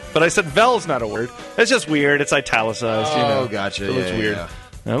Veil, but I said Vel's not a word. It's just weird. It's italicized. Oh, gotcha. It looks weird.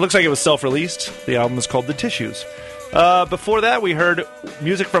 It looks like it was self-released. The album is called The Tissues. Before that, we heard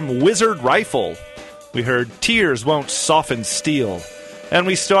music from Wizard Rifle. We heard Tears Won't Soften Steel. And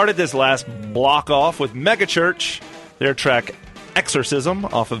we started this last block off with Megachurch, their track Exorcism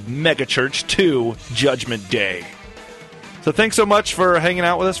off of Megachurch 2 Judgment Day. So thanks so much for hanging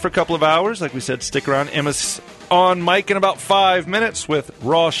out with us for a couple of hours. Like we said, stick around. Emma's on mic in about 5 minutes with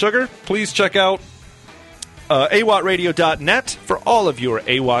Raw Sugar. Please check out awattradio.net for all of your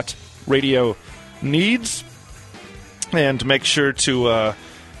AWatt radio needs. And make sure to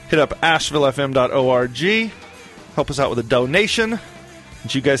hit up ashevillefm.org. Help us out with a donation.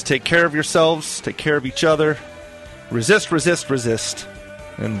 And you guys take care of yourselves. Take care of each other. Resist, resist, resist.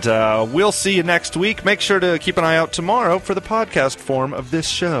 And we'll see you next week. Make sure to keep an eye out tomorrow for the podcast form of this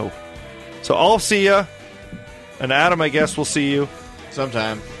show. So I'll see you. And Adam, I guess, will see you.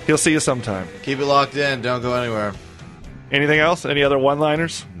 Sometime. He'll see you sometime. Keep it locked in. Don't go anywhere. Anything else? Any other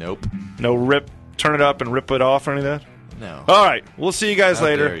one-liners? Nope. No rip, turn it up and rip it off or any of that? No. All right. We'll see you guys How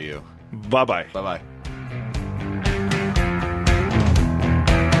later. dare you. Bye-bye. Bye-bye.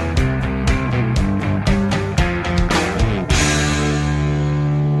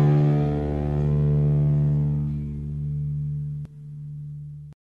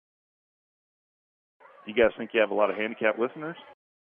 You guys think you have a lot of handicapped listeners?